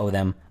going to owe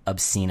them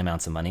obscene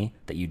amounts of money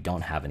that you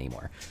don't have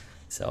anymore.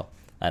 So,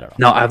 I don't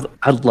know. No,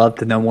 I'd love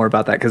to know more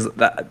about that because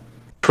that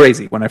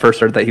crazy. When I first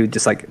heard that, he would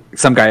just like,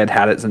 some guy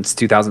had it since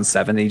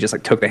 2007 and he just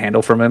like took the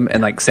handle from him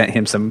and like sent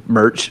him some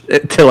merch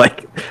to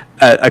like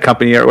a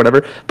company or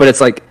whatever. But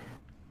it's like,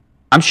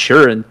 I'm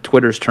sure in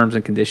Twitter's terms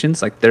and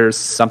conditions, like there's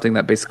something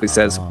that basically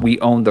says we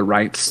own the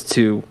rights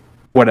to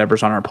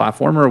whatever's on our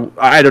platform, or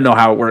I don't know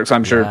how it works.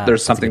 I'm sure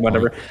there's something,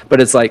 whatever.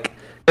 But it's like,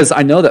 because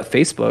I know that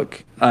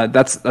Facebook,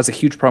 that's a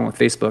huge problem with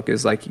Facebook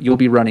is like you'll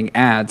be running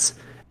ads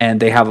and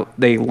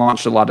they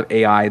launched a lot of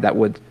AI that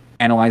would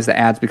analyze the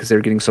ads because they're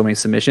getting so many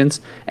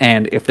submissions.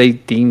 And if they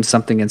deem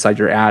something inside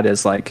your ad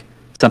as like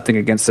something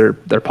against their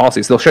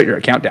policies, they'll shut your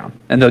account down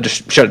and they'll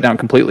just shut it down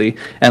completely.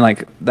 And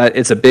like that,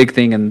 it's a big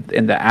thing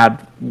in the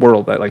ad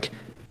world that like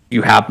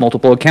you have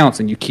multiple accounts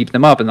and you keep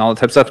them up and all that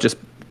type of stuff just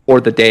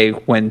for the day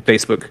when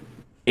Facebook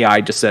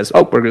AI just says,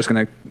 oh, we're just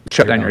going to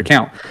shut down your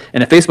account.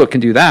 And if Facebook can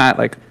do that,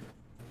 like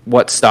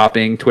what's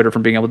stopping Twitter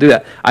from being able to do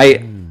that?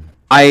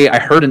 I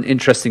heard an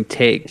interesting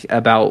take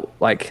about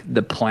like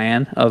the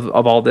plan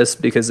of all this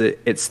because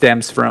it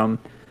stems from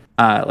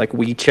like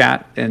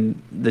WeChat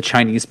and the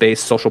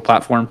Chinese-based social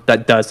platform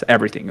that does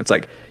everything. It's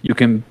like you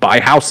can buy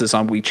houses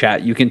on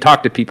WeChat, you can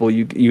talk to people,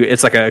 you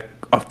it's like a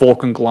full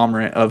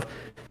conglomerate of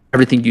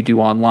everything you do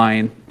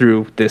online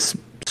through this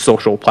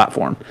social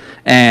platform.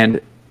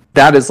 And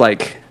that is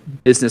like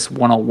business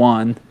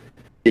 101,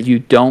 that you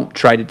don't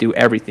try to do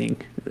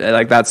everything.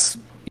 Like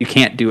you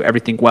can't do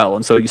everything well,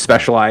 and so you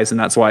specialize, and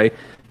that's why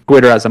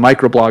Twitter as a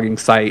microblogging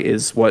site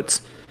is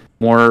what's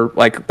more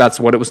like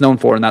that's what it was known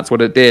for, and that's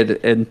what it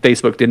did. And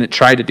Facebook didn't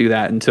try to do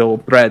that until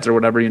Threads or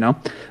whatever, you know.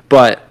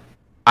 But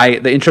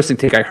the interesting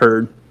take I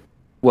heard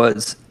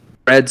was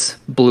Threads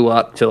blew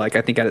up to like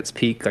I think at its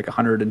peak like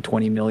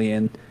 120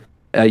 million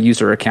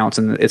user accounts,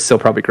 and it's still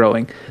probably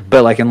growing.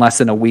 But like in less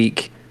than a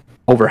week,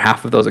 over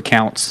half of those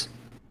accounts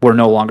were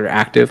no longer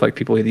active. Like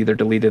people had either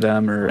deleted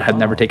them or had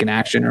never taken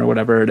action or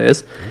whatever it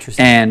is.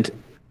 And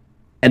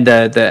And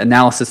the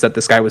analysis that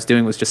this guy was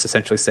doing was just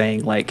essentially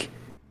saying like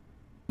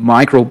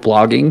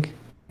microblogging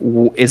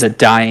is a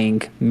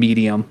dying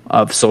medium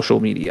of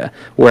social media,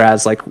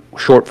 whereas like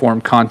short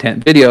form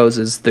content videos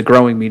is the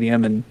growing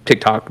medium, and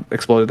TikTok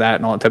exploded that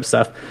and all that type of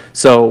stuff.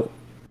 So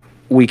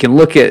we can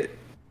look at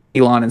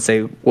Elon and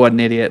say what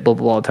an idiot, blah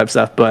blah blah type of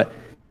stuff, but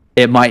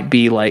it might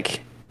be like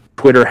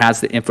Twitter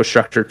has the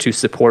infrastructure to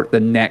support the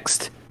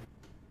next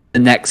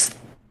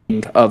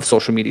thing of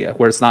social media,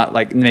 where it's not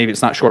like, maybe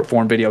it's not short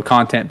form video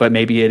content, but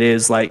maybe it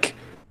is like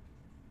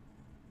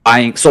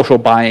social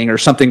buying or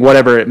something,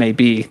 whatever it may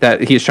be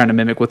that he's trying to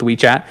mimic with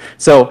WeChat.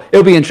 So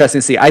it'll be interesting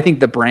to see. I think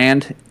the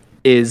brand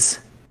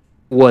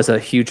was a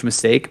huge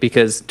mistake,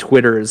 because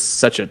Twitter is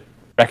such a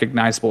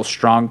recognizable,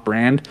 strong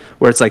brand,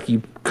 where it's like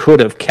you could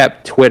have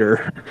kept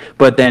Twitter,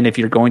 but then if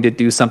you're going to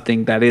do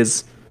something that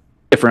is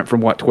different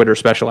from what Twitter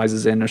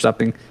specializes in or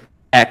something,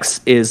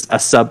 X is a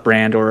sub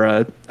brand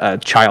or a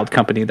child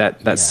company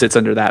that sits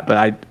under that.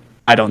 But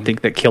I don't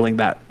think that killing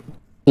that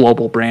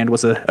global brand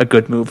was a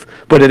good move,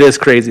 but it is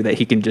crazy that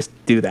he can just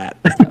do that.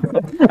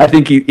 I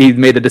think he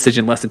made the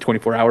decision less than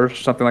 24 hours or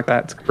something like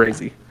that. It's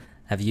crazy.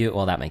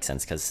 Well, that makes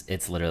sense, because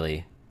it's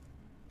literally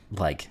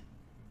like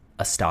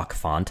a stock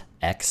font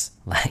X.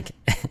 Like,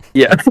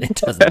 yeah, it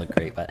doesn't look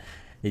great. But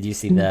did you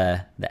see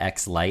the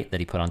X light that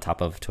he put on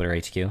top of Twitter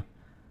HQ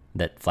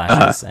that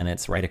flashes, and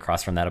it's right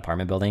across from that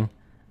apartment building?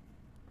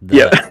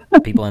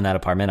 People in that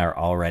apartment are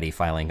already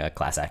filing a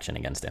class action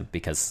against him,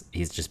 because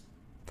he's just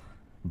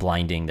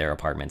blinding their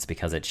apartments,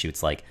 because it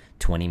shoots like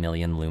 20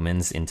 million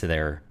lumens into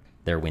their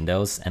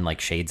windows, and like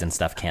shades and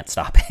stuff can't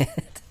stop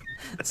it.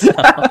 So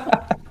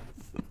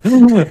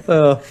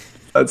oh,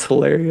 that's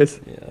hilarious.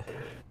 Yeah,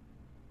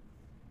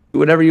 Do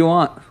whatever you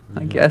want,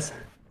 I guess.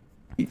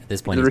 at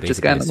this point He's he's the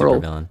richest basically guy in a the super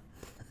world. villain.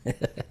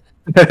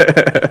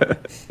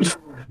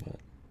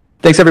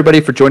 Thanks everybody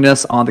for joining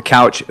us on the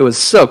couch. It was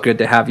so good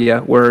to have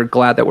you. We're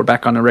glad that we're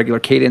back on a regular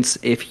cadence.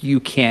 If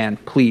you can,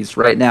 please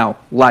right now,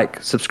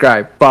 like,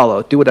 subscribe,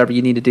 follow, do whatever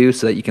you need to do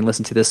so that you can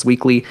listen to this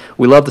weekly.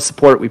 We love the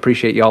support. We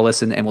appreciate y'all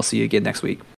listening, and we'll see you again next week.